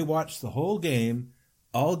and they watch the whole game,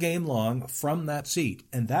 all game long, from that seat.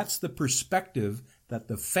 And that's the perspective that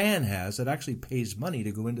the fan has that actually pays money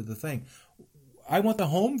to go into the thing. I want the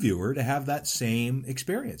home viewer to have that same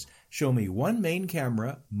experience. Show me one main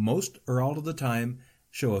camera most or all of the time,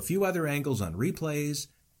 show a few other angles on replays,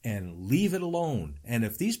 and leave it alone. And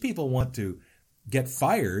if these people want to get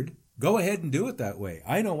fired, go ahead and do it that way.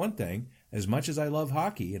 I know one thing, as much as I love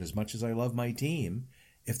hockey and as much as I love my team,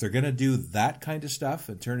 if they're going to do that kind of stuff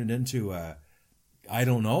and turn it into a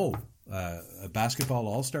basketball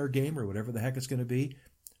all-star game or whatever the heck it's going to be,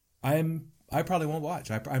 I probably won't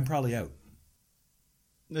watch. I'm probably out.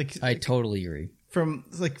 I totally agree. From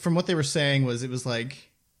what they were saying it was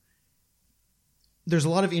like, there's a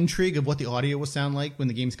lot of intrigue of what the audio will sound like when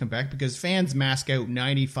the games come back, because fans mask out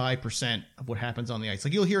 95% of what happens on the ice.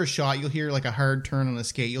 Like, you'll hear a shot, you'll hear like a hard turn on a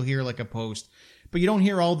skate, you'll hear like a post, but you don't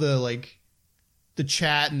hear all the the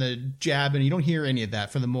chat and the jab, and you don't hear any of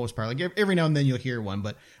that for the most part. Like, every now and then you'll hear one,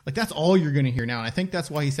 but like, that's all you're going to hear now. And I think that's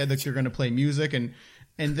why he said that they're going to play music, and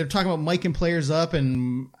they're talking about miking players up,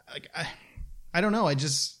 and like, I don't know.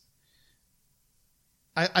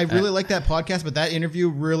 I really like that podcast, but that interview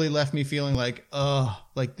really left me feeling like,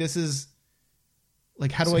 this is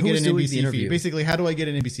like, how do I get an NBC feed? Basically, how do I get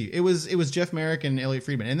an NBC? It was Jeff Merrick and Elliot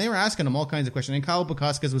Friedman, and they were asking him all kinds of questions. And Kyle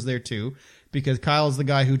Bukowskis was there too, because Kyle's the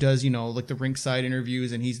guy who does, like the rink side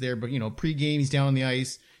interviews, and he's there, but pre-game, he's down on the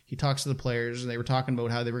ice. He talks to the players, and they were talking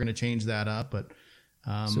about how they were going to change that up. But,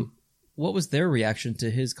 so what was their reaction to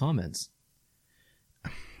his comments?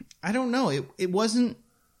 I don't know. It wasn't,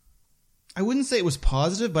 I wouldn't say it was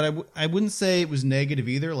positive, but I wouldn't say it was negative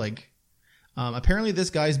either. Like, apparently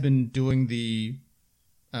this guy's been doing the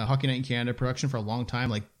Hockey Night in Canada production for a long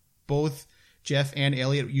time. Like, both Jeff and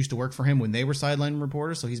Elliot used to work for him when they were sideline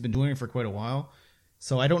reporters, so he's been doing it for quite a while.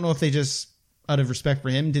 So I don't know if they just, out of respect for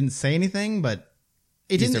him, didn't say anything, but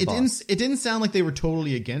it didn't sound like they were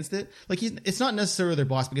totally against it. Like, it's not necessarily their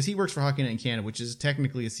boss, because he works for Hockey Night in Canada, which is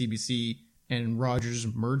technically a CBC and Rogers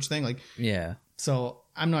merge thing. Like, yeah. So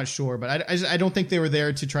I'm not sure, but I don't think they were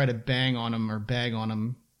there to try to bang on him or bag on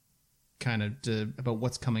him kind of about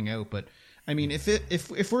what's coming out. But I mean,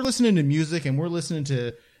 if we're listening to music and we're listening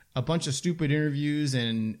to a bunch of stupid interviews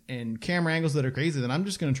and camera angles that are crazy, then I'm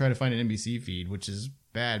just going to try to find an NBC feed, which is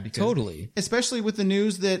bad. Because Totally. Especially with the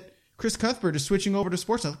news that Chris Cuthbert is switching over to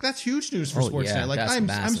Sportsnet. Like, that's huge news for Sportsnet. Like,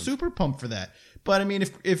 I'm super pumped for that. But I mean,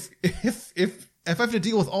 if I have to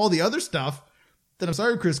deal with all the other stuff, then I'm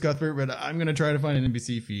sorry, Chris Cuthbert, but I'm going to try to find an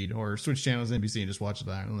NBC feed or switch channels to NBC and just watch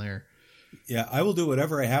that on there. Yeah, I will do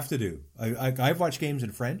whatever I have to do. I've watched games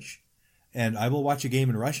in French, and I will watch a game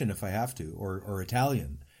in Russian if I have to, or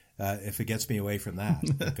Italian. If it gets me away from that,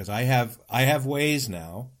 because I have ways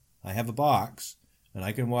now. I have a box, and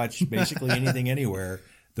I can watch basically anything anywhere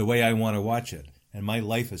the way I want to watch it, and my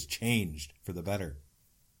life has changed for the better.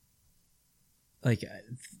 Like,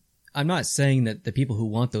 I'm not saying that the people who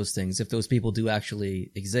want those things, if those people do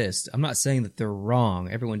actually exist, I'm not saying that they're wrong.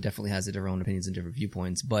 Everyone definitely has their own opinions and different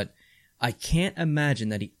viewpoints, but I can't imagine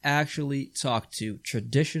that he actually talked to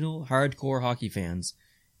traditional hardcore hockey fans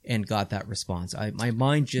and got that response. My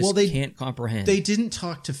mind just can't comprehend. They didn't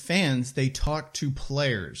talk to fans. They talked to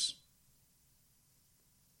players.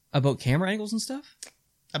 About camera angles and stuff?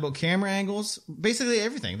 About camera angles. Basically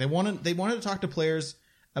everything. They wanted to talk to players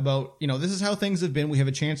about, this is how things have been. We have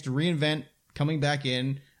a chance to reinvent coming back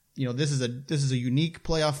in. This is a unique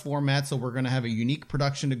playoff format, so we're going to have a unique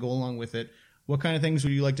production to go along with it. What kind of things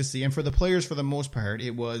would you like to see? And for the players, for the most part,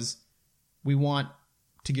 it was, we want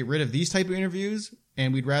to get rid of these type of interviews,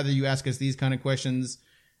 and we'd rather you ask us these kind of questions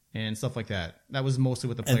and stuff like that. That was mostly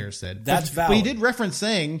what the players said. That's valid. But he did reference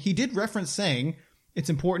saying it's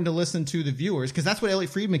important to listen to the viewers, because that's what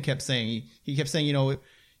Elliot Friedman kept saying. He kept saying,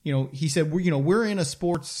 he said, we're in a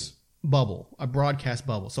sports bubble, a broadcast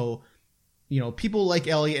bubble. So, people like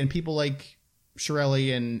Elliot and people like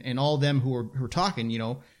Shirelli and all of them who are talking,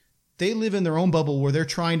 they live in their own bubble where they're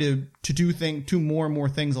trying to do more and more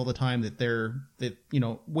things all the time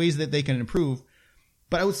ways that they can improve.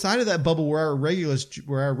 But outside of that bubble where our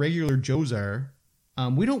regular Joes are,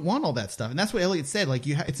 we don't want all that stuff. And that's what Elliot said. Like,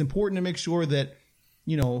 it's important to make sure that,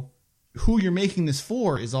 who you're making this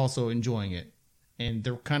for is also enjoying it. And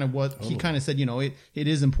they're kind of what he kind of said, it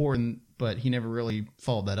is important, but he never really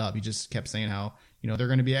followed that up. He just kept saying how, they're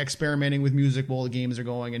going to be experimenting with music while the games are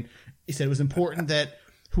going. And he said it was important that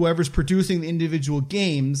whoever's producing the individual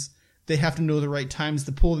games, they have to know the right times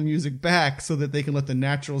to pull the music back so that they can let the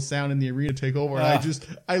natural sound in the arena take over. And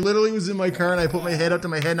I literally was in my car and I put my head up to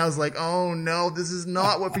my head and I was like, oh no, this is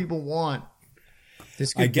not what people want.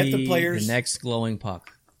 This could be the next glowing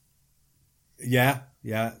puck. Yeah.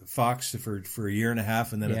 Fox for a year and a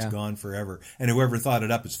half, and then it's gone forever. And whoever thought it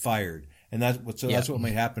up is fired. And that's what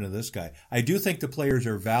might happen to this guy. I do think the players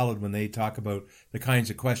are valid when they talk about the kinds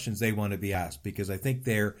of questions they want to be asked, because I think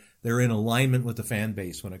they're in alignment with the fan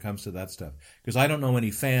base when it comes to that stuff. Because I don't know any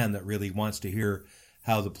fan that really wants to hear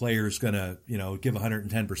how the player's going to, give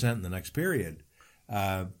 110% in the next period.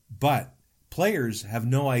 But players have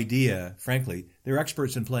no idea, frankly. They're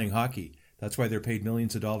experts in playing hockey. That's why they're paid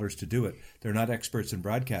millions of dollars to do it. They're not experts in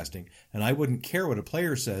broadcasting. And I wouldn't care what a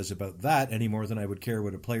player says about that any more than I would care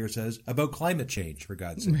what a player says about climate change, for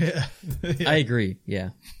God's sake. Yeah. I agree. Yeah.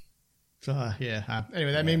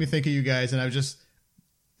 Anyway, that made me think of you guys, and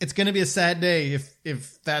it's going to be a sad day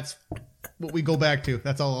if that's what we go back to.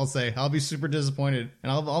 That's all I'll say. I'll be super disappointed,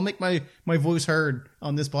 and I'll make my voice heard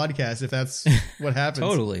on this podcast if that's what happens.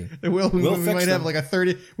 Totally. We might have like a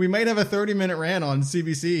 30-minute rant on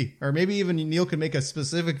CBC, or maybe even Neil could make a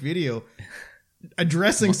specific video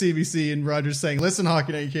addressing CBC and Rogers saying, "Listen,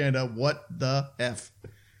 Hockey Night in Canada, what the F?"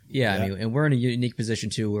 Yeah, I mean, and we're in a unique position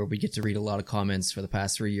too where we get to read a lot of comments for the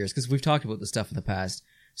past 3 years because we've talked about this stuff in the past.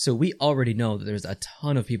 So we already know that there's a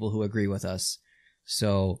ton of people who agree with us.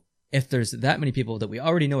 So if there's that many people that we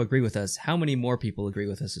already know agree with us, how many more people agree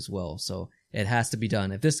with us as well? So it has to be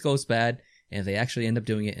done. If this goes bad and if they actually end up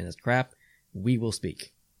doing it and it's crap, we will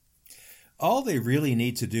speak. All they really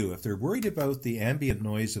need to do, if they're worried about the ambient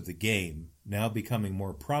noise of the game now becoming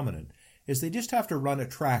more prominent, is they just have to run a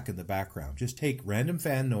track in the background. Just take random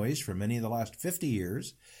fan noise from any of the last 50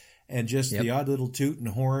 years and just the odd little toot and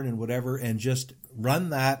horn and whatever, and just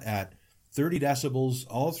run that at 30 decibels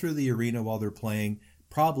all through the arena while they're playing.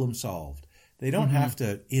 Problem solved. They don't have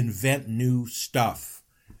to invent new stuff.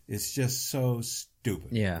 It's just so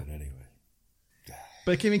stupid. Yeah. But anyway.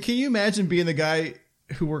 But can you imagine being the guy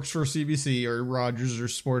who works for CBC or Rogers or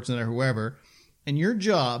Sportsnet or whoever, and your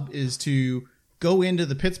job is to go into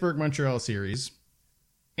the Pittsburgh-Montreal series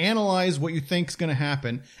analyze what you think's going to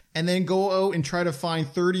happen, and then go out and try to find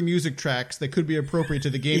 30 music tracks that could be appropriate to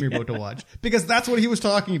the game you're about to watch. Because that's what he was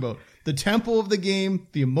talking about. The tempo of the game,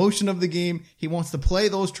 the emotion of the game. He wants to play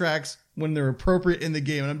those tracks when they're appropriate in the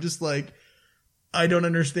game. And I'm just like, I don't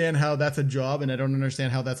understand how that's a job, and I don't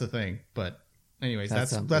understand how that's a thing. But anyways,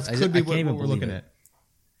 that's could be what we're looking at.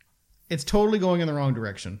 It's totally going in the wrong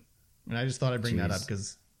direction. And I just thought I'd bring that up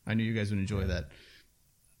because I knew you guys would enjoy that.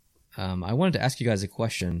 I wanted to ask you guys a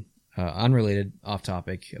question, unrelated, off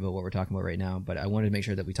topic about what we're talking about right now, but I wanted to make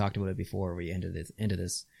sure that we talked about it before we ended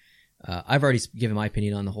this. I've already given my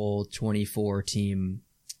opinion on the whole 24 team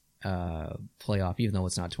playoff, even though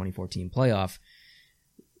it's not 24 team playoff.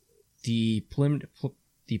 The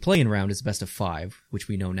play-in round is best of 5, which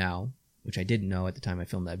we know now, which I didn't know at the time I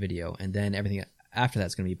filmed that video, and then everything after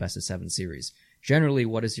that's going to be best of 7 series. Generally,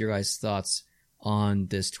 what is your guys' thoughts on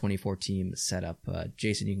this 24 team setup?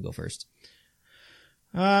 Jason, you can go first.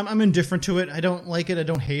 I'm indifferent to it. I don't like it. I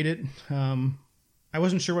don't hate it. I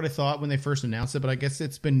wasn't sure what I thought when they first announced it, but I guess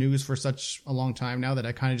it's been news for such a long time now that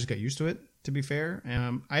I kind of just got used to it, to be fair.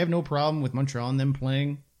 I have no problem with Montreal and them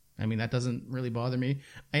playing. I mean, that doesn't really bother me.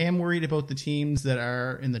 I am worried about the teams that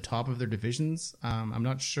are in the top of their divisions. I'm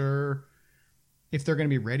not sure if they're going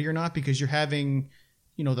to be ready or not, because you're having,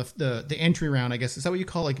 you know, the entry round, I guess. Is that what you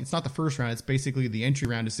call, like, it's not the first round. It's basically the entry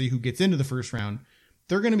round to see who gets into the first round.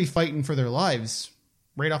 They're going to be fighting for their lives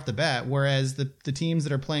right off the bat. Whereas the teams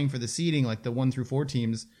that are playing for the seeding, like the 1 through 4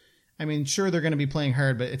 teams, I mean, sure, they're going to be playing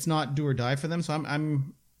hard, but it's not do or die for them. So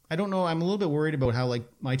I don't know. I'm a little bit worried about how, like,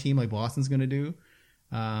 my team, like Boston's going to do.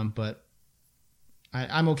 But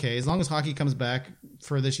I'm okay. As long as hockey comes back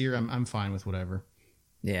for this year, I'm fine with whatever.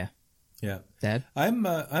 Yeah. Yeah. Dad? I'm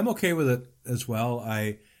okay with it as well.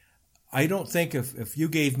 I don't think if you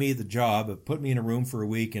gave me the job of put me in a room for a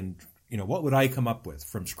week and, you know, what would I come up with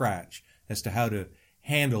from scratch as to how to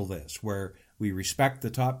handle this, where we respect the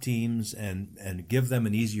top teams and give them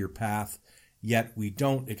an easier path, yet we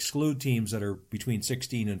don't exclude teams that are between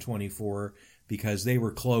 16 and 24 because they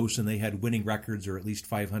were close and they had winning records or at least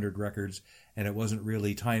 500 records, and it wasn't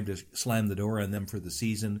really time to slam the door on them for the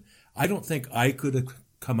season. I don't think I could have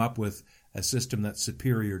come up with a system that's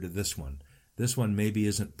superior to this one. This one maybe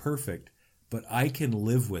isn't perfect, but I can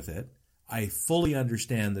live with it. I fully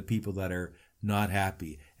understand the people that are not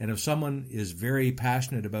happy. And if someone is very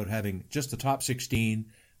passionate about having just the top 16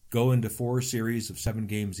 go into 4 series of 7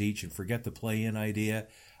 games each and forget the play-in idea,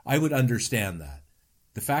 I would understand that.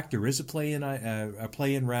 The fact there is a play-in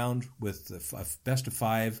round with a best of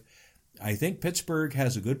 5, I think Pittsburgh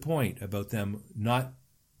has a good point about them not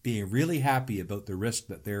being really happy about the risk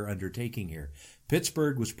that they're undertaking here.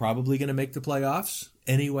 Pittsburgh was probably going to make the playoffs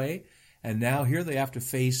anyway, and now here they have to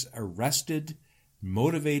face a rested,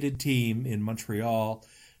 motivated team in Montreal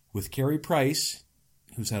with Carey Price,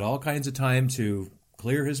 who's had all kinds of time to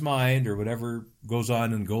clear his mind or whatever goes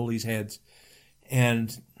on in goalies' heads.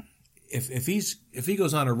 And if he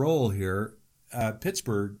goes on a roll here,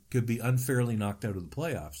 Pittsburgh could be unfairly knocked out of the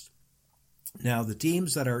playoffs. Now, the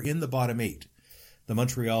teams that are in the bottom 8, the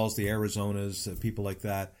Montreals, the Arizonas, people like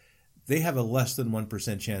that, they have a less than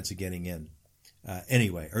 1% chance of getting in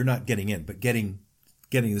anyway, or not getting in, but getting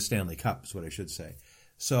the Stanley Cup is what I should say.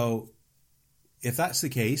 So if that's the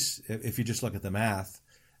case, if you just look at the math,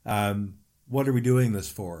 what are we doing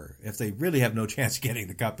this for? If they really have no chance of getting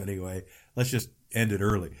the cup anyway, let's just end it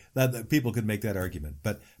early. That people could make that argument.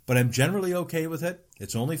 But I'm generally okay with it.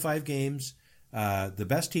 It's only 5 games. The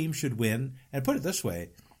best team should win. And put it this way,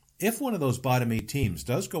 if one of those bottom 8 teams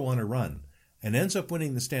does go on a run and ends up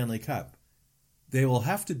winning the Stanley Cup, they will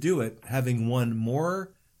have to do it having won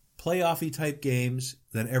more playoff-y type games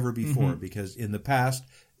than ever before, because in the past,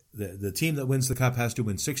 the team that wins the cup has to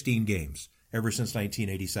win 16 games ever since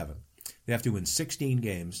 1987. They have to win 16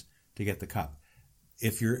 games to get the cup.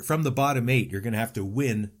 If you're from the bottom 8, you're going to have to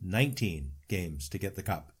win 19 games to get the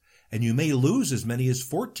cup. And you may lose as many as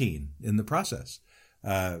 14 in the process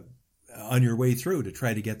on your way through to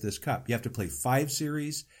try to get this cup. You have to play 5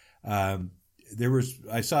 series. I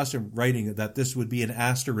saw some writing that this would be an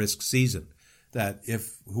asterisk season, that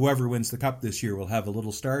if whoever wins the cup this year will have a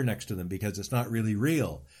little star next to them because it's not really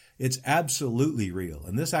real. It's absolutely real.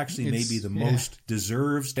 And this actually may be the most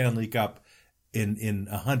deserved Stanley Cup in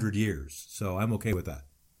 100 years. So I'm okay with that.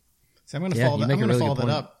 So I'm going to follow that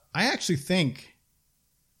up. I actually think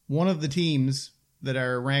one of the teams that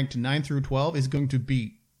are ranked 9 through 12 is going to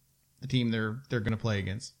beat the team they're going to play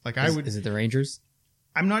against. Is it the Rangers?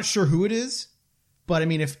 I'm not sure who it is, but I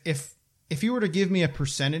mean, if you were to give me a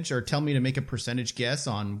percentage or tell me to make a percentage guess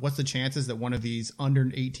on what's the chances that one of these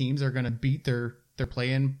under 8 teams are going to beat their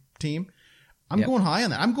play-in team, I'm going high on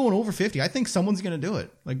that. I'm going over 50. I think someone's going to do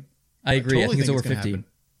it. Like, I agree. Totally I think it's over gonna 50. happen.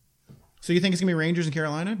 So you think it's going to be Rangers and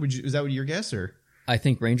Carolina? Is that what your guess, or? I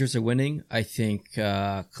think Rangers are winning. I think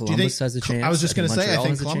Columbus has a chance. I was just going to say, I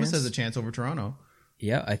think Columbus has has a chance over Toronto.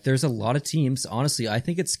 Yeah, there's a lot of teams. Honestly, I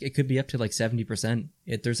think it could be up to like 70%.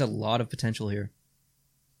 There's a lot of potential here.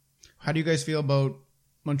 How do you guys feel about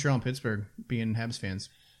Montreal and Pittsburgh being Habs fans?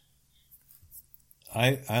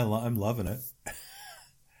 I'm loving it.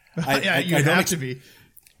 You have to be.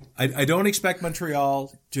 I don't expect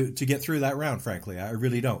Montreal to get through that round, frankly. I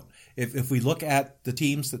really don't. If we look at the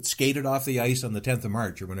teams that skated off the ice on the 10th of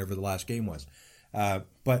March or whenever the last game was,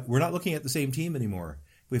 but we're not looking at the same team anymore.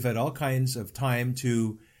 We've had all kinds of time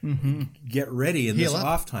to get ready in this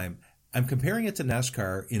off time. I'm comparing it to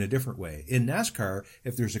NASCAR in a different way. In NASCAR,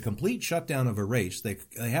 if there's a complete shutdown of a race, they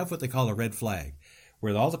have what they call a red flag,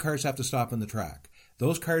 where all the cars have to stop on the track.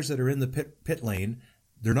 Those cars that are in the pit lane,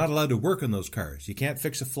 they're not allowed to work on those cars. You can't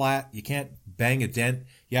fix a flat. You can't bang a dent.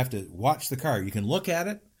 You have to watch the car. You can look at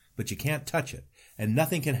it, but you can't touch it. And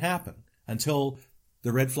nothing can happen until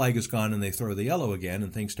the red flag is gone and they throw the yellow again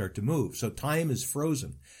and things start to move. So time is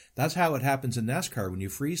frozen. That's how it happens in NASCAR when you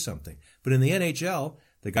freeze something. But in the NHL,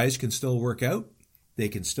 the guys can still work out. They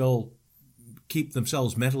can still keep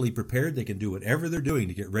themselves mentally prepared. They can do whatever they're doing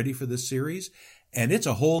to get ready for this series. And it's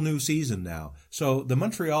a whole new season now. So the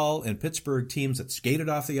Montreal and Pittsburgh teams that skated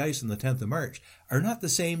off the ice on the 10th of March are not the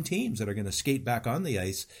same teams that are going to skate back on the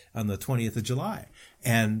ice on the 20th of July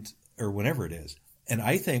or whenever it is. And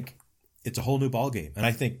I think it's a whole new ballgame. And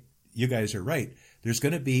I think you guys are right. There's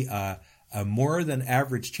going to be a more than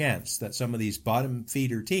average chance that some of these bottom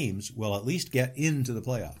feeder teams will at least get into the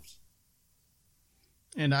playoffs.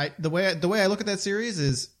 And the way I look at that series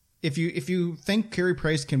is if you think Carey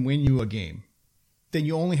Price can win you a game, then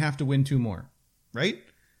you only have to win 2 more, right?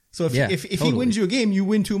 So if he wins you a game, you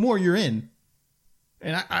win 2 more, you're in.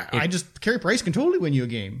 And Carey Price can totally win you a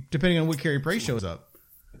game, depending on what Carey Price shows up.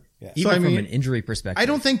 Yeah. Even from an injury perspective. I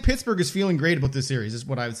don't think Pittsburgh is feeling great about this series, is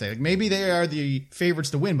what I would say. Like, maybe they are the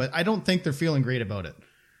favorites to win, but I don't think they're feeling great about it.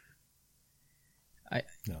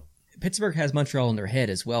 No. Pittsburgh has Montreal in their head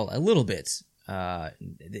as well, a little bit.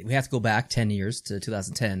 We have to go back 10 years to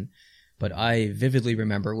 2010. But I vividly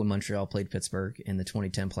remember when Montreal played Pittsburgh in the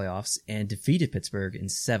 2010 playoffs and defeated Pittsburgh in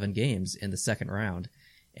 7 games in the second round.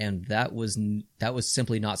 And that was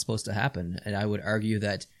simply not supposed to happen. And I would argue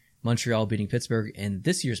that Montreal beating Pittsburgh in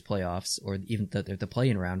this year's playoffs, or even the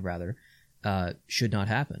play-in round rather, should not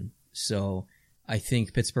happen. So I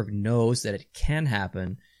think Pittsburgh knows that it can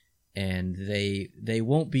happen, and they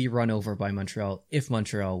won't be run over by Montreal if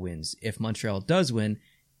Montreal wins. If Montreal does win,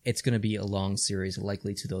 it's going to be a long series,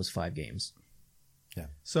 likely to those 5 games. Yeah.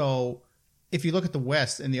 So if you look at the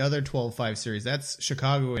West and the other 12-5 series, that's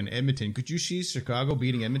Chicago and Edmonton. Could you see Chicago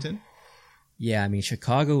beating Edmonton? Yeah, I mean,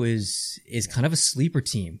 Chicago is kind of a sleeper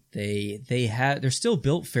team. They're still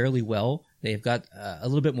built fairly well. They've got a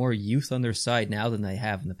little bit more youth on their side now than they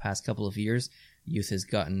have in the past couple of years. Youth has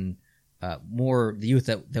gotten more. The youth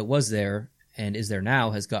that was there and is there now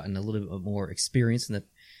has gotten a little bit more experience in the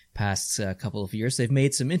past couple of years. They've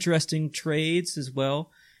made some interesting trades as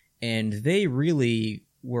well, and they really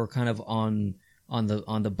were kind of on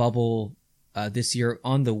the bubble this year,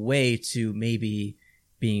 on the way to maybe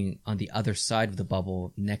being on the other side of the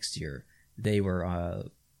bubble next year. They were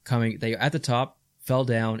they were at the top, fell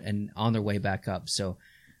down, and on their way back up. So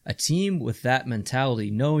a team with that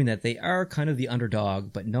mentality, knowing that they are kind of the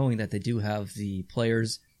underdog, but knowing that they do have the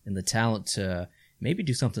players and the talent to maybe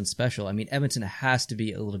do something special. I mean, Edmonton has to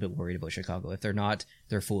be a little bit worried about Chicago. If they're not,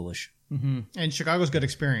 they're foolish. Mm-hmm. And Chicago's good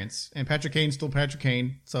experience, and Patrick Kane's still Patrick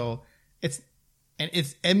Kane. So it's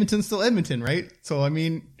Edmonton's still Edmonton, right? So I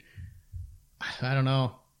mean, I don't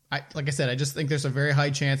know. Like I said, I just think there's a very high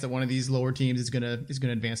chance that one of these lower teams is gonna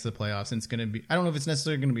advance to the playoffs, and it's gonna be. I don't know if it's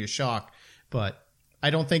necessarily gonna be a shock, but I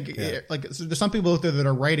don't think so there's some people out there that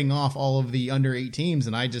are writing off all of the under 8 teams,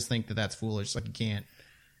 and I just think that that's foolish. Like, you can't.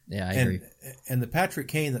 Yeah, I agree. And the Patrick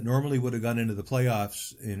Kane that normally would have gone into the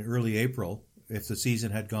playoffs in early April, if the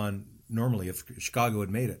season had gone normally, if Chicago had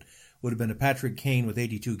made it, would have been a Patrick Kane with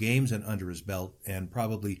 82 games under his belt and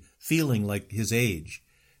probably feeling like his age.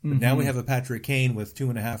 But now we have a Patrick Kane with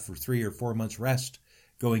 2.5 or 3 or 4 months rest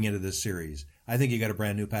going into this series. I think you got a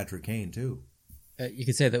brand new Patrick Kane too. You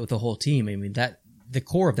could say that with the whole team. I mean, that the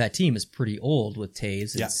core of that team is pretty old with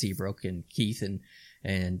Taves and Seabrook and Keith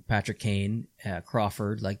and Patrick Kane,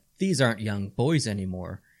 Crawford. Like, these aren't young boys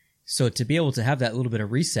anymore. So to be able to have that little bit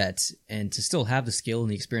of reset and to still have the skill and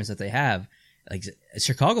the experience that they have, like,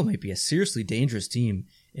 Chicago might be a seriously dangerous team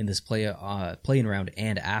in this play-in round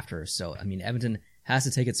and after. So, I mean, Edmonton has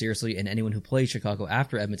to take it seriously, and anyone who plays Chicago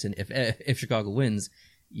after Edmonton, if Chicago wins,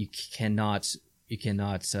 you cannot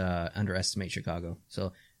underestimate Chicago.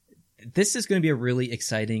 So this is going to be a really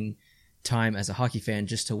exciting time as a hockey fan,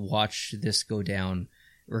 just to watch this go down,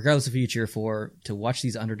 regardless of who you cheer for. To watch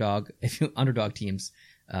these underdog teams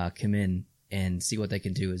come in and see what they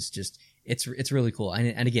can do is just it's really cool.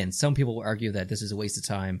 And again, some people will argue that this is a waste of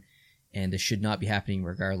time and this should not be happening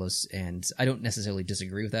regardless. And I don't necessarily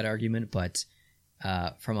disagree with that argument, but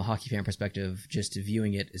from a hockey fan perspective, just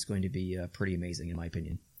viewing it is going to be pretty amazing in my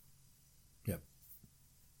opinion. Yep.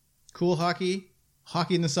 Cool hockey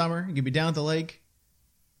in the summer. You can be down at the lake,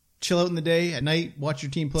 chill out in the day, at night, watch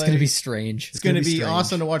your team play. It's going to be strange. It's going to be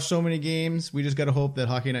awesome to watch so many games. We just got to hope that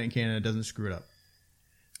Hockey Night in Canada doesn't screw it up.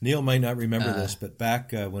 Neil might not remember this, but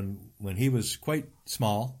back when he was quite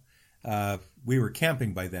small, we were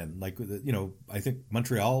camping by then. Like, I think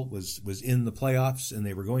Montreal was in the playoffs and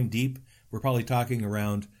they were going deep. We're probably talking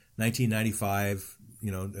around 1995.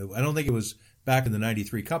 I don't think it was back in the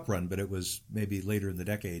 93 Cup run, but it was maybe later in the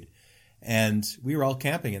decade. And we were all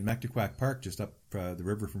camping at Mactaquac Park, just up the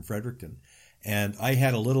river from Fredericton. And I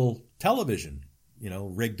had a little television,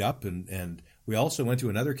 rigged up. And we also went to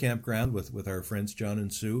another campground with our friends John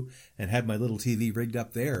and Sue and had my little TV rigged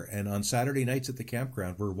up there. And on Saturday nights at the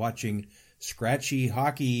campground, we're watching scratchy,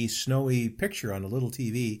 hockey, snowy picture on a little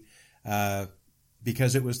TV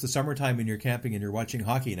because it was the summertime and you're camping and you're watching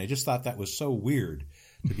hockey. And I just thought that was so weird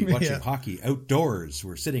to be watching hockey outdoors.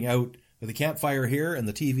 We're sitting out with a campfire here and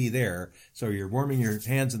the TV there. So you're warming your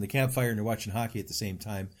hands in the campfire and you're watching hockey at the same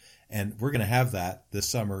time. And we're going to have that this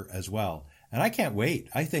summer as well. And I can't wait.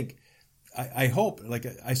 I hope, like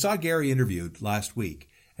I saw Gary interviewed last week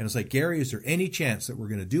and it's like, Gary, is there any chance that we're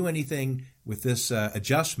going to do anything with this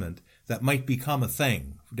adjustment that might become a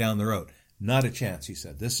thing down the road? Not a chance, he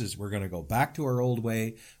said. We're going to go back to our old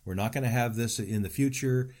way. We're not going to have this in the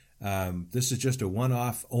future. This is just a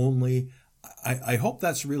one-off only. I hope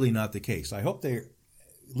that's really not the case. I hope they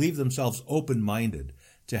leave themselves open-minded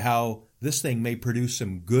to how this thing may produce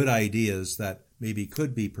some good ideas that maybe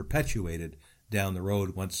could be perpetuated down the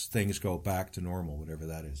road once things go back to normal, whatever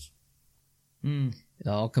that is. It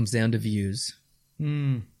all comes down to views.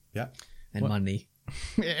 Yeah. And money.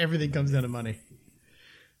 Everything comes down to money.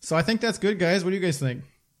 So I think that's good, guys. What do you guys think?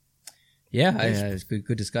 Yeah, it's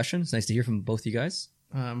good discussion. It's nice to hear from both you guys.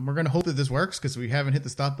 We're going to hope that this works because we haven't hit the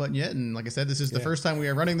stop button yet. And like I said, this is the first time we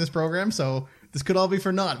are running this program. So this could all be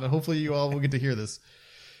for naught, but hopefully you all will get to hear this.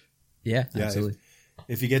 Yeah, absolutely.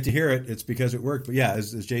 If you get to hear it, it's because it worked. But yeah,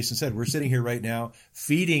 as Jason said, we're sitting here right now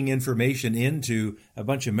feeding information into a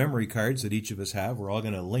bunch of memory cards that each of us have. We're all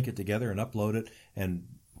going to link it together and upload it, and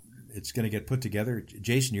it's going to get put together.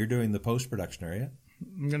 Jason, you're doing the post-production, are you?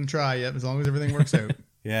 I'm going to try, as long as everything works out.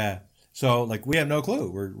 Yeah. So, we have no clue.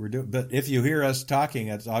 We're doing, but if you hear us talking,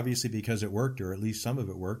 it's obviously because it worked, or at least some of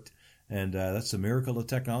it worked, and that's the miracle of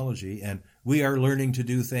technology. And we are learning to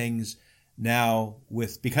do things now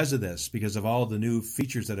because of all the new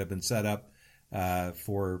features that have been set up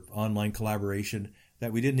for online collaboration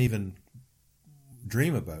that we didn't even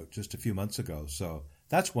dream about just a few months ago. So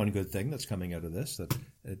that's one good thing that's coming out of this, that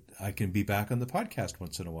I can be back on the podcast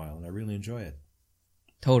once in a while, and I really enjoy it.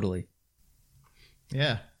 Totally.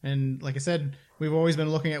 Yeah, and like I said, we've always been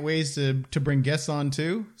looking at ways to bring guests on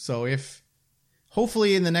too. So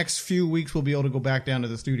hopefully in the next few weeks we'll be able to go back down to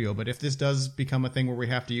the studio. But if this does become a thing where we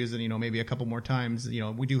have to use it, maybe a couple more times,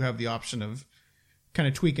 we do have the option of kind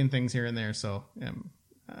of tweaking things here and there. So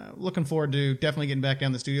looking forward to definitely getting back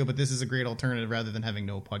down the studio. But this is a great alternative rather than having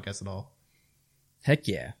no podcast at all. Heck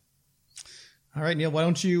yeah. All right, Neil, why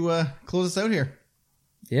don't you close us out here?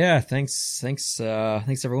 Yeah, thanks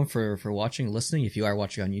everyone for watching and listening. If you are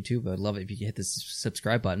watching on YouTube, I'd love it if you could hit the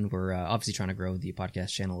subscribe button. We're obviously trying to grow the podcast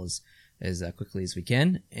channel as quickly as we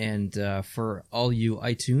can. And for all you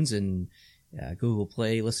iTunes and Google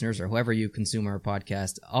Play listeners, or whoever you consume our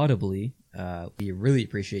podcast audibly, we really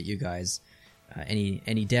appreciate you guys. Any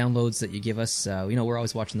downloads that you give us, we're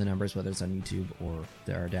always watching the numbers, whether it's on YouTube or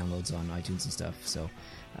there are downloads on iTunes and stuff. So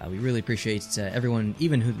we really appreciate everyone,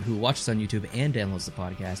 even who watches on YouTube and downloads the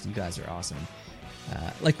podcast. You guys are awesome.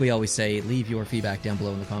 Like we always say, leave your feedback down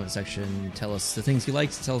below in the comment section. Tell us the things you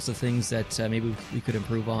liked. Tell us the things that maybe we could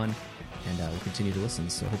improve on, and we'll continue to listen.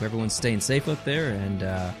 So hope everyone's staying safe out there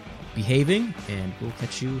and behaving, and we'll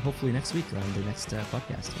catch you hopefully next week on the next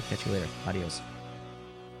podcast. We'll catch you later. Adios.